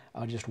yield.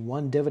 Just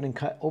one dividend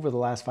cut over the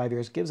last 5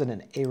 years gives it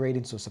an A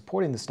rating, so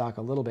supporting the stock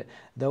a little bit,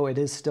 though it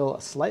is still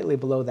slightly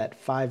below that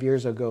 5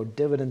 years ago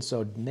dividend,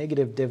 so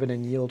negative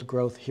dividend yield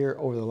growth here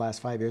over the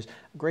last 5 years,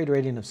 grade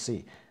rating of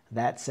C.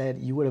 That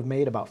said, you would have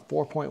made about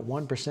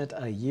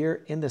 4.1% a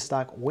year in this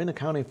stock when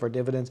accounting for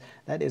dividends.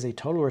 That is a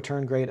total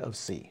return grade of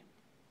C.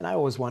 And I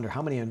always wonder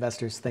how many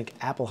investors think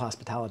Apple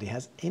Hospitality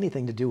has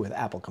anything to do with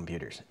Apple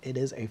Computers. It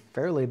is a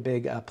fairly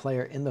big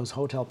player in those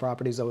hotel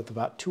properties, though, with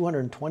about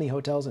 220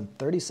 hotels in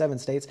 37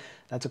 states.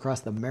 That's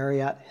across the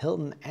Marriott,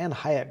 Hilton, and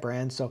Hyatt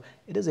brands, so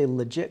it is a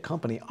legit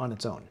company on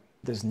its own.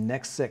 There's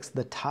next six.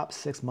 The top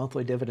 6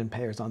 monthly dividend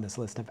payers on this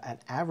list have an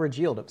average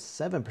yield of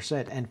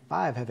 7%, and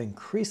 5 have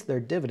increased their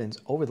dividends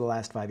over the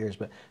last 5 years.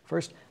 But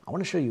first, I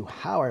want to show you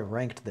how I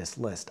ranked this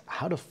list,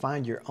 how to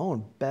find your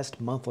own best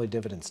monthly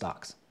dividend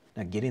stocks.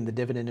 Now, getting the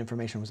dividend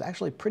information was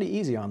actually pretty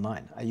easy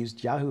online. I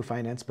used Yahoo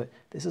Finance, but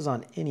this is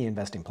on any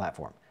investing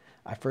platform.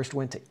 I first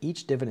went to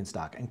each dividend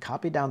stock and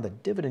copied down the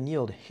dividend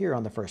yield here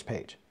on the first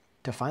page.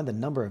 To find the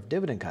number of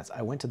dividend cuts,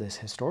 I went to this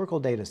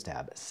Historical Data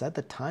tab, set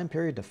the time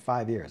period to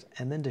 5 years,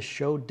 and then to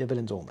Show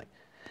Dividends Only.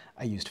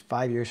 I used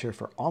 5 years here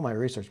for all my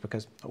research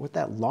because with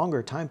that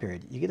longer time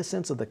period, you get a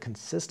sense of the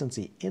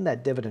consistency in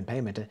that dividend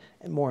payment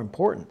and, more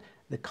important,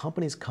 the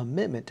company's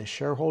commitment to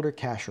shareholder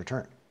cash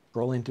return.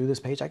 Scrolling through this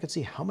page, I could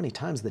see how many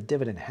times the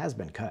dividend has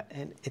been cut,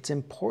 and it's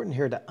important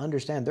here to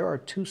understand there are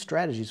 2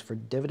 strategies for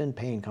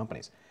dividend-paying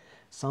companies.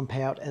 Some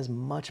pay out as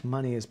much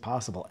money as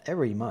possible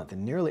every month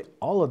and nearly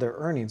all of their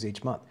earnings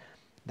each month.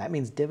 That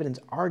means dividends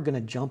are going to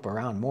jump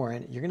around more,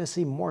 and you're going to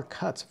see more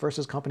cuts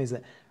versus companies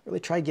that really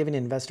try giving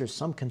investors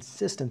some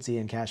consistency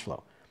in cash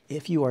flow.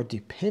 If you are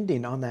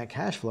depending on that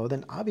cash flow,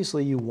 then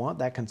obviously you want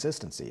that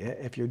consistency.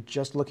 If you're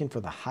just looking for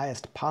the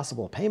highest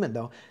possible payment,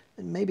 though,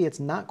 then maybe it's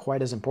not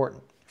quite as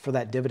important. For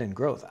that dividend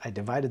growth, I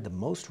divided the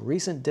most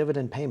recent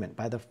dividend payment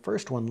by the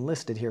first one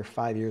listed here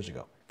 5 years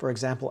ago. For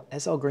example,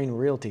 SL Green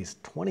Realty's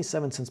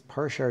 27 cents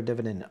per share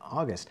dividend in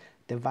August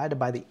divided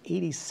by the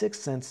 86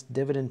 cents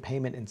dividend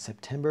payment in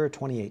September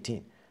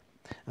 2018.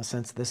 Now,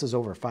 since this is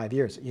over 5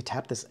 years, you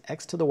tap this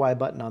X to the Y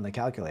button on the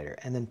calculator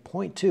and then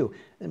 0.2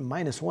 and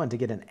 -1 to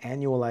get an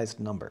annualized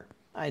number.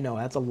 I know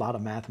that's a lot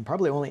of math and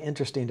probably only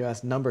interesting to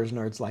us numbers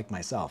nerds like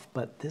myself,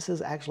 but this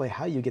is actually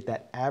how you get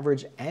that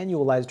average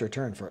annualized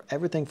return for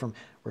everything from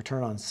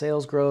return on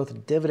sales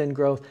growth, dividend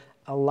growth,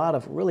 a lot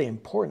of really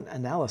important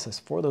analysis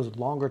for those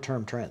longer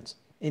term trends.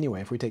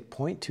 Anyway, if we take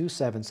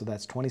 0.27, so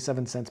that's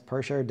 27 cents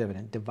per share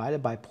dividend,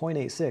 divided by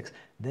 0.86,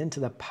 then to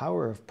the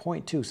power of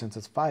 0.2 since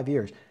it's 5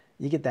 years,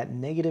 you get that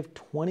negative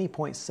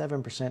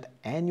 20.7%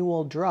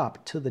 annual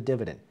drop to the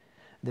dividend.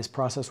 This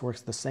process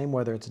works the same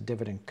whether it's a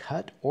dividend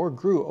cut or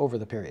grew over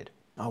the period.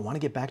 Now, I want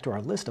to get back to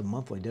our list of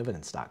monthly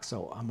dividend stocks,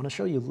 so I'm going to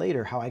show you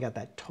later how I got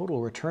that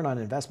total return on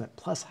investment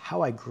plus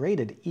how I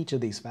graded each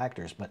of these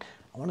factors, but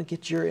I want to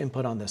get your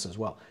input on this as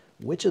well.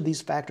 Which of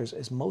these factors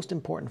is most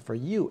important for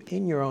you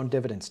in your own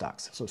dividend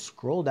stocks? So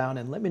scroll down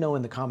and let me know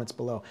in the comments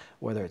below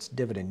whether it's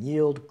dividend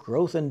yield,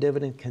 growth in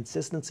dividend,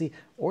 consistency,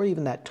 or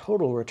even that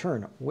total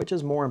return, which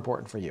is more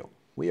important for you.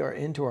 We are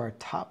into our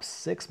top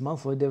 6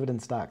 monthly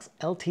dividend stocks.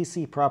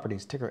 LTC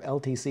Properties, ticker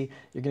LTC,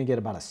 you're going to get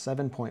about a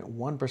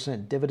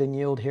 7.1% dividend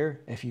yield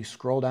here. If you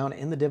scroll down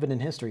in the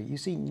dividend history, you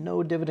see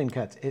no dividend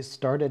cuts. It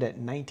started at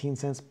 19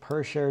 cents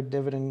per share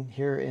dividend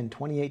here in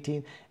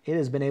 2018. It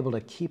has been able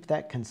to keep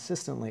that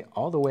consistently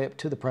all the way up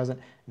to the present,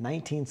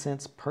 19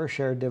 cents per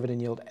share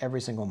dividend yield every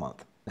single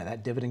month. Now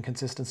that dividend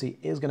consistency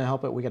is going to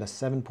help it. We got a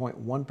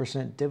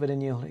 7.1%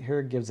 dividend yield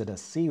here, gives it a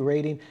C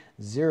rating.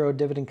 0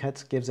 dividend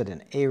cuts gives it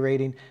an A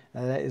rating.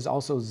 That is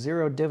also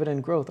zero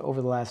dividend growth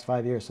over the last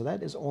 5 years. So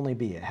that is only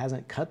B. It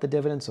hasn't cut the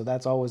dividend, so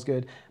that's always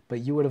good. But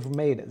you would have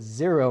made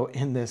zero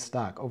in this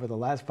stock over the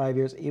last 5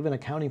 years, even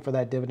accounting for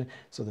that dividend.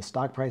 So the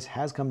stock price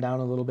has come down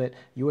a little bit.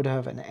 You would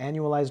have an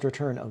annualized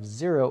return of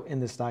zero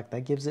in this stock.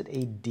 That gives it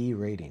a D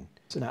rating.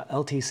 So now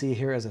LTC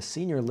here is a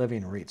senior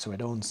living REIT. So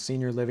it owns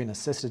senior living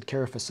assisted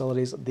care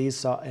facilities. These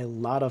saw a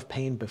lot of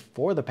pain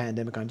before the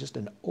pandemic on just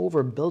an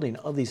overbuilding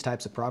of these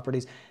types of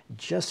properties.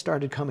 Just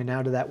started coming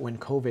out of that when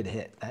COVID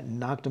hit. That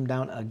knocked them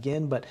down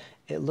again, but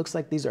it looks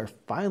like these are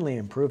finally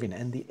improving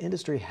and the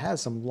industry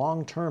has some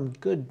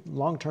good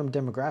long-term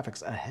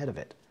demographics ahead of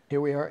it.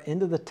 Here we are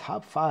into the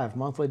top 5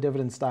 monthly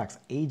dividend stocks.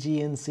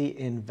 AGNC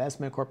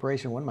Investment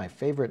Corporation, one of my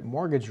favorite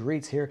mortgage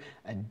REITs here,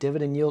 a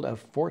dividend yield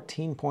of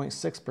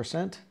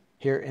 14.6%.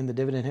 Here in the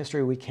dividend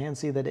history, we can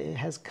see that it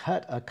has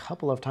cut a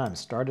couple of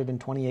times. Started in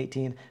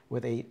 2018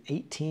 with a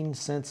 18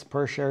 cents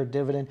per share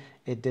dividend.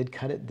 It did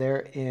cut it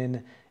there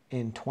in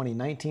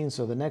 2019.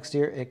 So the next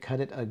year, it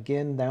cut it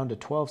again down to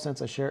 12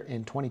 cents a share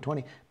in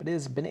 2020. But it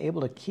has been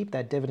able to keep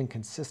that dividend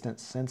consistent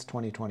since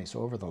 2020.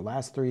 So over the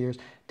last 3 years,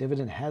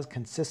 dividend has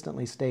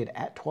consistently stayed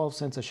at 12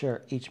 cents a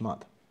share each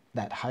month.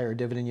 That higher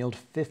dividend yield,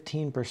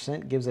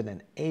 15%, gives it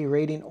an A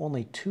rating.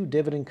 Only 2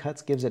 dividend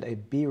cuts gives it a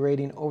B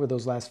rating over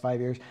those last 5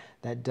 years.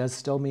 That does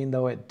still mean,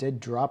 though, it did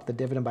drop the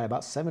dividend by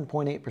about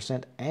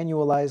 7.8%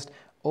 annualized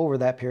over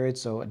that period.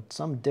 So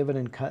some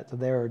dividend cut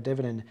there or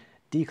dividend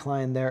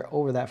decline there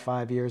over that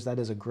 5 years. That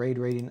is a grade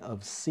rating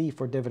of C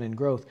for dividend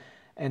growth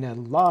and a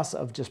loss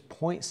of just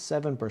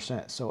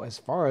 0.7%. So as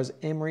far as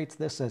MREITs,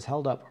 this has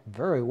held up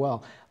very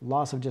well.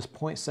 Loss of just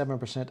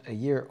 0.7% a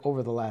year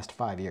over the last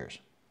 5 years.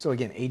 So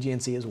again,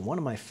 AGNC is one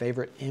of my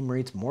favorite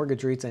MREITs,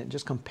 mortgage REITs, and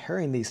just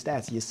comparing these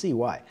stats, you see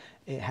why.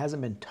 It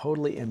hasn't been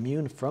totally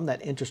immune from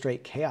that interest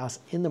rate chaos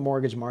in the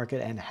mortgage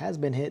market and has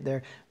been hit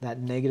there,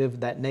 that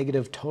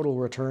negative total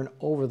return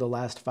over the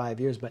last 5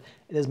 years, but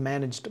it has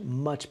managed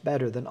much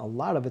better than a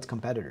lot of its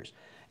competitors.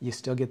 You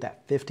still get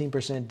that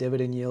 15%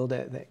 dividend yield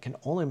that can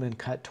only been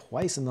cut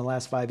twice in the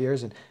last 5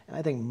 years, and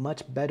I think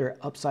much better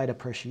upside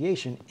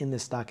appreciation in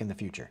this stock in the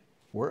future.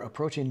 We're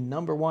approaching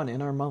number 1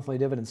 in our monthly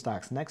dividend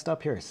stocks. Next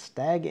up here is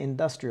Stag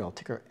Industrial,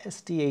 ticker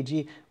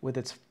STAG, with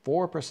its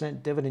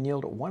 4% dividend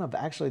yield, one of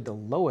actually the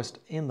lowest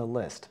in the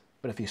list.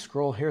 But if you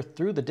scroll here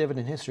through the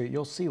dividend history,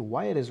 you'll see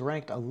why it is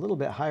ranked a little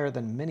bit higher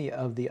than many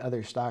of the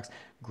other stocks,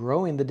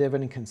 growing the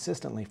dividend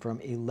consistently from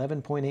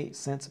 11.8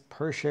 cents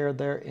per share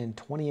there in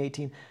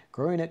 2018,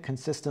 growing it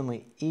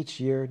consistently each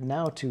year,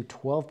 now to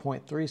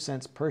 12.3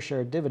 cents per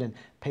share dividend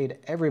paid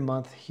every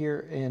month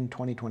here in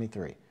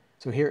 2023.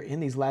 So here in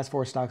these last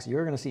 4 stocks,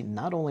 you're going to see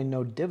not only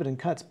no dividend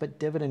cuts, but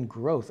dividend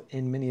growth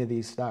in many of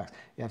these stocks.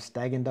 You have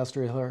Stag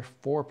Industrial here,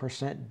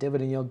 4%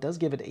 dividend yield, does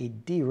give it a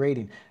D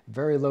rating.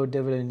 Very low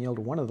dividend yield,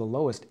 one of the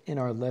lowest in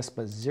our list,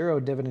 but 0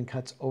 dividend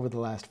cuts over the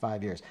last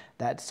 5 years.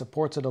 That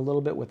supports it a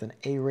little bit with an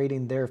A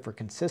rating there for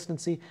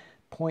consistency.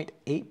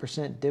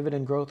 0.8%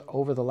 dividend growth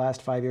over the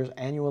last 5 years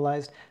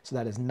annualized. So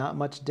that is not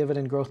much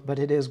dividend growth, but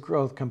it is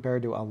growth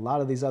compared to a lot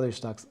of these other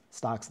stocks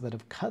that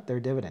have cut their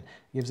dividend.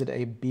 Gives it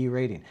a B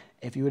rating.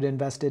 If you had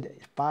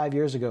invested 5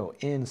 years ago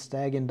in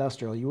Stag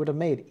Industrial, you would have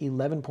made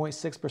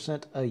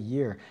 11.6% a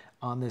year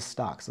on this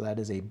stock. So that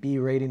is a B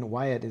rating,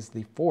 why it is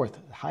the 4th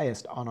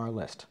highest on our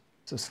list.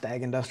 So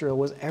Stag Industrial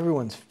was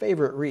everyone's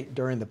favorite REIT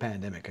during the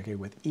pandemic, okay,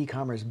 with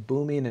e-commerce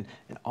booming and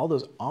all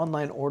those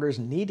online orders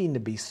needing to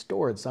be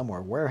stored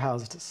somewhere,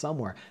 warehoused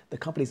somewhere. The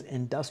company's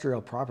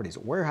industrial properties,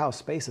 warehouse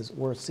spaces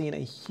were seeing a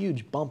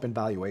huge bump in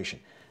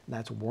valuation. And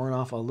that's worn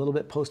off a little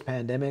bit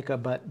post-pandemic,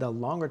 but the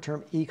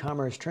longer-term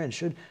e-commerce trend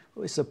should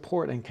really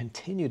support and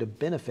continue to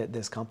benefit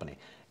this company.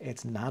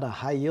 It's not a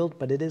high yield,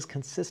 but it is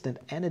consistent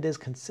and it is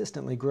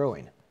consistently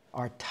growing.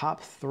 Our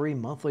top 3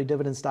 monthly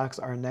dividend stocks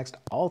are next,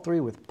 all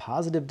 3 with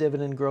positive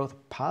dividend growth,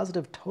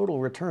 positive total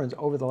returns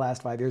over the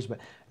last 5 years. But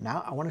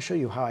now I want to show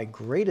you how I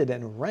graded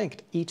and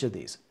ranked each of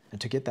these. And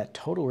to get that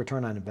total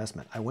return on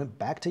investment, I went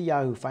back to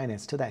Yahoo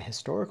Finance to that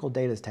historical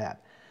data tab.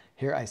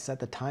 Here I set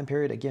the time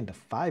period again to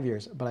 5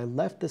 years, but I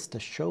left this to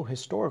show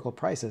historical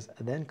prices,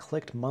 then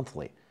clicked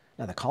monthly.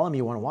 Now the column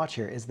you want to watch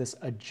here is this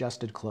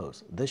adjusted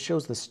close. This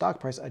shows the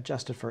stock price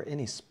adjusted for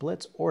any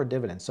splits or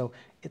dividends. So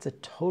it's a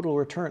total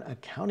return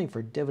accounting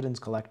for dividends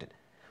collected.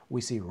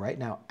 We see right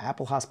now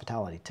Apple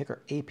Hospitality,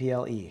 ticker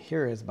APLE,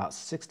 here is about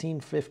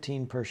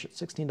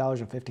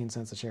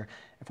 $16.15 a share.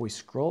 If we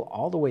scroll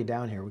all the way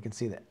down here, we can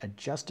see that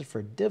adjusted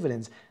for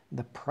dividends,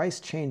 the price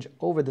change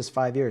over this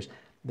 5 years,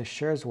 the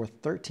shares were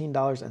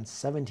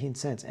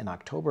 $13.17 in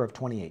October of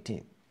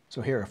 2018.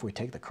 So here, if we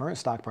take the current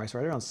stock price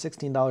right around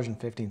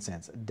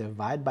 $16.15,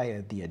 divide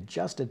by the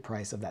adjusted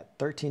price of that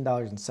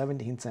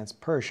 $13.17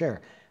 per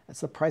share, that's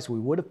the price we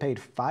would have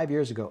paid 5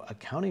 years ago,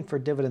 accounting for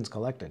dividends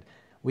collected.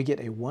 We get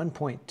a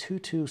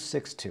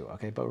 1.2262,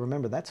 okay? But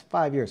remember, that's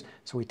 5 years.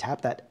 So we tap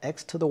that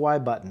X to the Y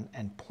button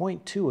and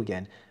 0.2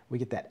 again. we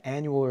get that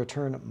annual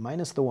return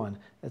minus the 1.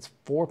 That's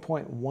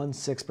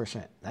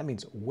 4.16%. That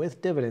means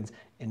with dividends,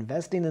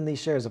 investing in these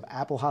shares of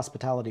Apple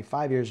Hospitality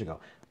 5 years ago,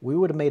 we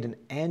would have made an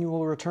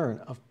annual return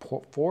of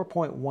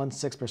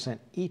 4.16%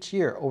 each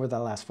year over the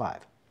last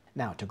 5.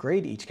 Now, to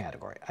grade each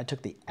category, I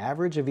took the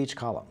average of each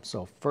column.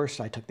 So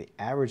first, I took the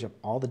average of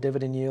all the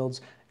dividend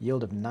yields,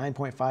 yield of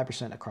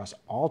 9.5% across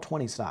all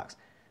 20 stocks.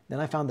 Then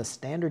I found the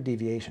standard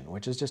deviation,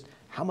 which is just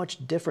how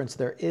much difference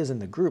there is in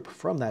the group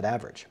from that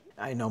average.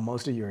 I know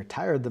most of you are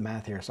tired of the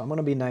math here, so I'm going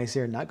to be nice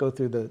here and not go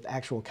through the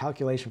actual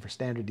calculation for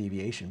standard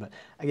deviation, but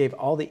I gave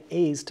all the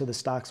A's to the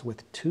stocks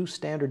with 2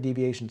 standard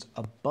deviations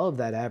above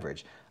that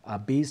average,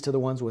 B's to the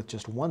ones with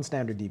just 1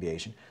 standard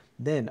deviation.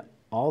 Then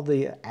all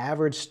the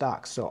average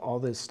stocks, so all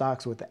the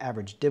stocks with the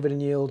average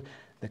dividend yield,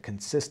 the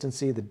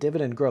consistency, the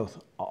dividend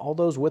growth, all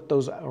those with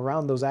those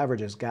around those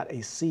averages got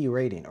a C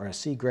rating or a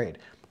C grade.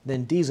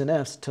 Then D's and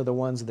F's to the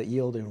ones that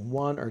yield in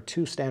 1 or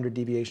 2 standard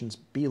deviations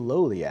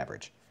below the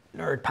average.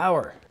 Nerd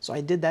power. So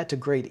I did that to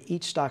grade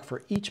each stock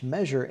for each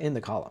measure in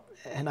the column.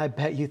 And I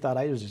bet you thought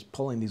I was just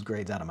pulling these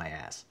grades out of my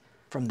ass.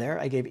 From there,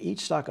 I gave each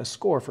stock a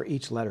score for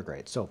each letter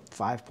grade. So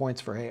 5 points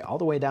for A, all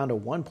the way down to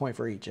 1 point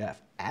for each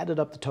F. Added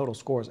up the total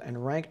scores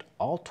and ranked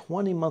all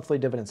 20 monthly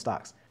dividend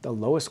stocks. The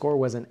lowest score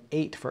was an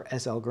 8 for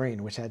SL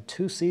Green, which had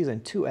 2 C's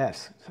and 2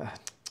 F's.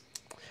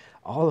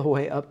 All the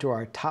way up to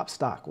our top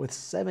stock with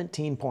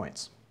 17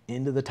 points.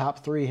 Into the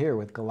top 3 here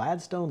with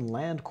Gladstone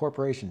Land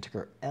Corporation,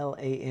 ticker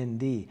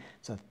LAND.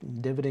 It's a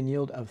dividend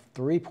yield of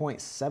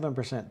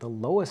 3.7%, the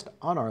lowest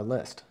on our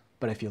list.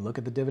 But if you look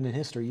at the dividend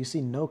history, you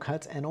see no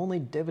cuts and only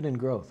dividend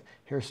growth.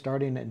 Here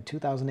starting in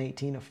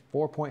 2018,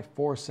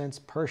 4.4 cents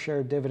per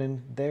share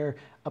dividend there,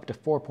 up to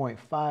 4.5,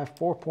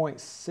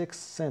 4.6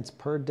 cents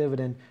per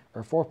dividend,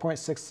 or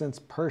 4.6 cents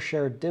per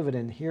share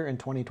dividend here in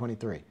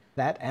 2023.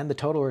 That and the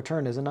total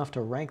return is enough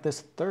to rank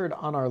this 3rd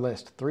on our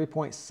list.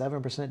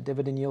 3.7%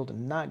 dividend yield,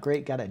 not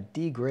great, got a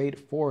D grade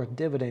for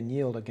dividend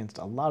yield against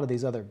a lot of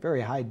these other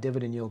very high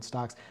dividend yield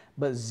stocks,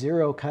 but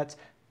 0 cuts,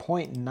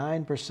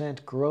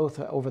 0.9% growth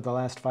over the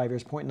last 5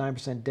 years,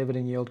 0.9%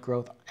 dividend yield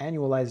growth,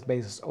 annualized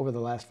basis over the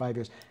last 5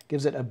 years,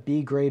 gives it a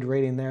B grade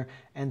rating there,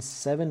 and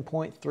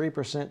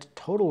 7.3%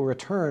 total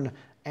return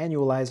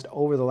annualized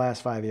over the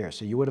last 5 years.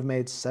 So you would have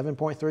made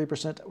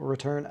 7.3%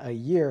 return a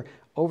year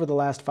over the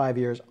last 5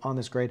 years on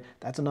this grade.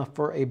 That's enough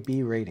for a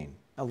B rating.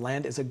 Now,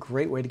 land is a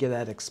great way to get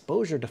that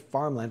exposure to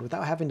farmland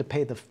without having to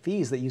pay the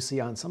fees that you see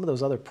on some of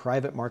those other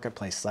private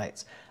marketplace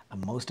sites.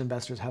 Most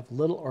investors have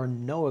little or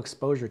no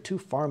exposure to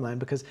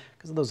farmland because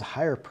of those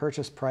higher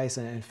purchase price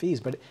and fees,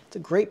 but it's a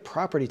great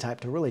property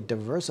type to really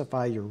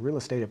diversify your real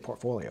estate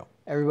portfolio.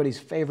 Everybody's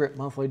favorite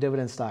monthly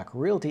dividend stock,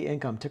 Realty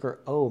Income, ticker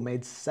O,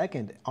 made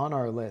 2nd on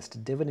our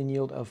list. Dividend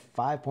yield of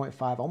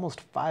 5.5,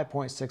 almost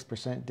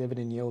 5.6%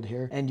 dividend yield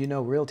here. And you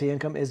know, Realty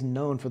Income is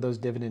known for those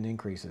dividend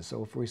increases.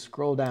 So if we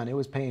scroll down, it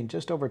was paying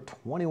just over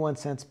 21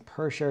 cents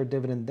per share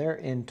dividend there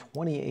in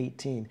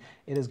 2018.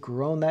 It has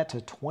grown that to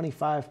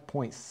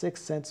 25.6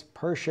 cents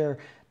per share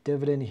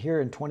dividend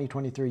here in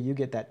 2023. You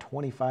get that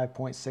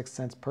 25.6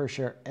 cents per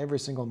share every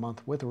single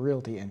month with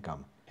Realty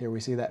Income. Here we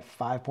see that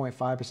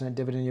 5.5%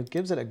 dividend yield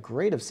gives it a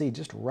grade of C,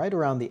 just right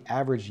around the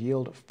average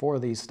yield for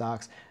these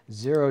stocks.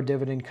 0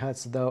 dividend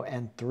cuts though,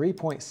 and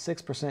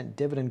 3.6%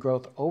 dividend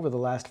growth over the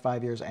last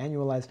 5 years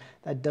annualized.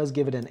 That does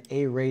give it an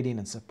A rating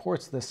and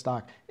supports this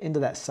stock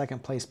into that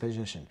 2nd place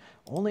position.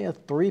 Only a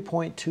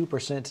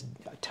 3.2%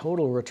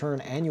 total return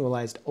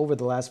annualized over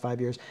the last 5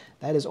 years.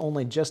 That is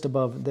only just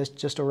above this,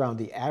 just around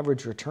the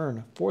average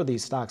return for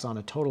these stocks on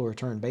a total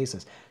return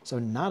basis. So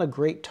not a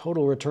great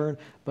total return,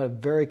 but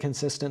very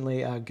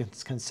consistently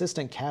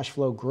consistent cash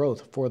flow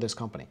growth for this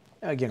company.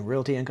 Again,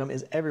 Realty Income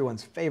is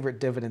everyone's favorite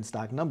dividend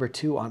stock, number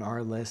 2 on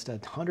our list,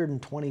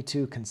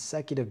 122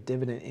 consecutive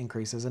dividend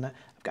increases. And I've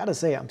got to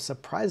say, I'm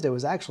surprised it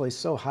was actually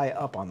so high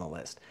up on the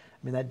list.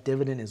 I mean, that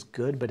dividend is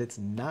good, but it's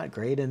not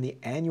great. And the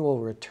annual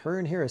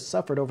return here has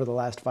suffered over the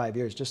last 5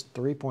 years, just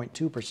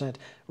 3.2%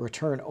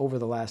 return over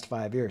the last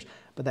 5 years.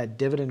 But that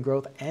dividend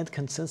growth and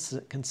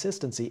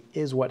consistency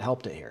is what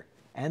helped it here.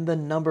 And the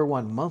number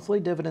 1 monthly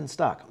dividend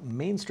stock,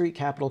 Main Street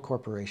Capital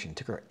Corporation,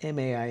 ticker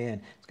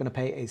MAIN, is going to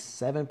pay a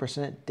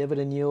 7%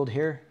 dividend yield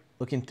here.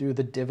 Looking through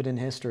the dividend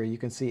history, you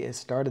can see it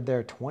started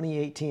there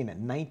 2018 at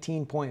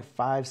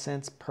 19.5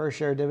 cents per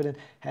share dividend,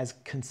 has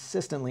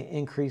consistently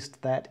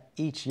increased that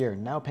each year,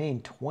 now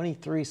paying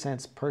 23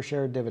 cents per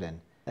share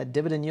dividend. That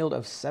dividend yield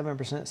of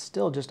 7%,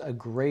 still just a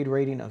grade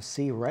rating of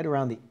C, right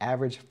around the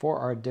average for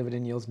our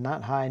dividend yields,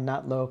 not high,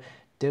 not low.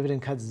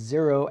 Dividend cuts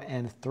 0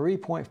 and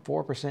 3.4%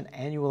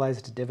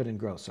 annualized dividend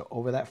growth. So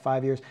over that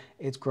 5 years,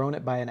 it's grown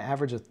it by an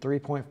average of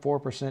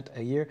 3.4%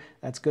 a year.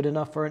 That's good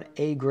enough for an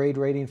A grade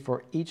rating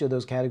for each of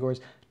those categories.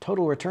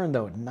 Total return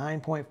though,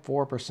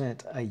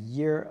 9.4% a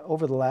year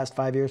over the last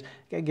 5 years.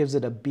 That gives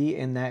it a B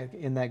in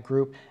that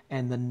group.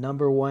 And the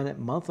number 1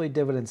 monthly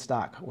dividend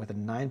stock with a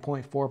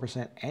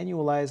 9.4%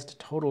 annualized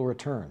total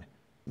return.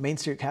 Main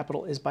Street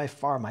Capital is by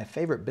far my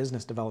favorite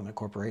business development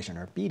corporation,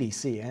 or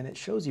BDC, and it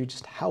shows you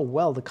just how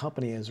well the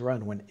company is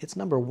run when it's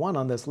number 1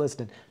 on this list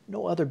and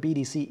no other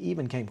BDC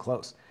even came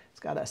close. It's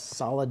got a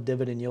solid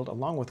dividend yield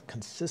along with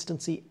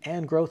consistency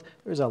and growth.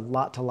 There's a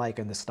lot to like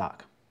in this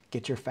stock.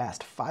 Get your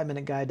fast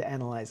 5-minute guide to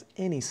analyze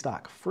any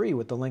stock free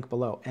with the link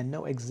below and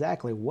know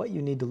exactly what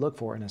you need to look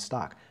for in a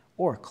stock.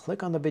 Or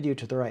click on the video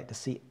to the right to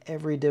see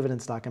every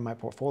dividend stock in my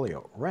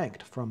portfolio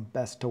ranked from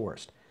best to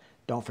worst.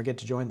 Don't forget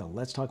to join the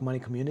Let's Talk Money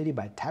community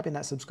by tapping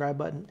that subscribe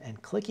button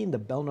and clicking the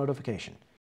bell notification.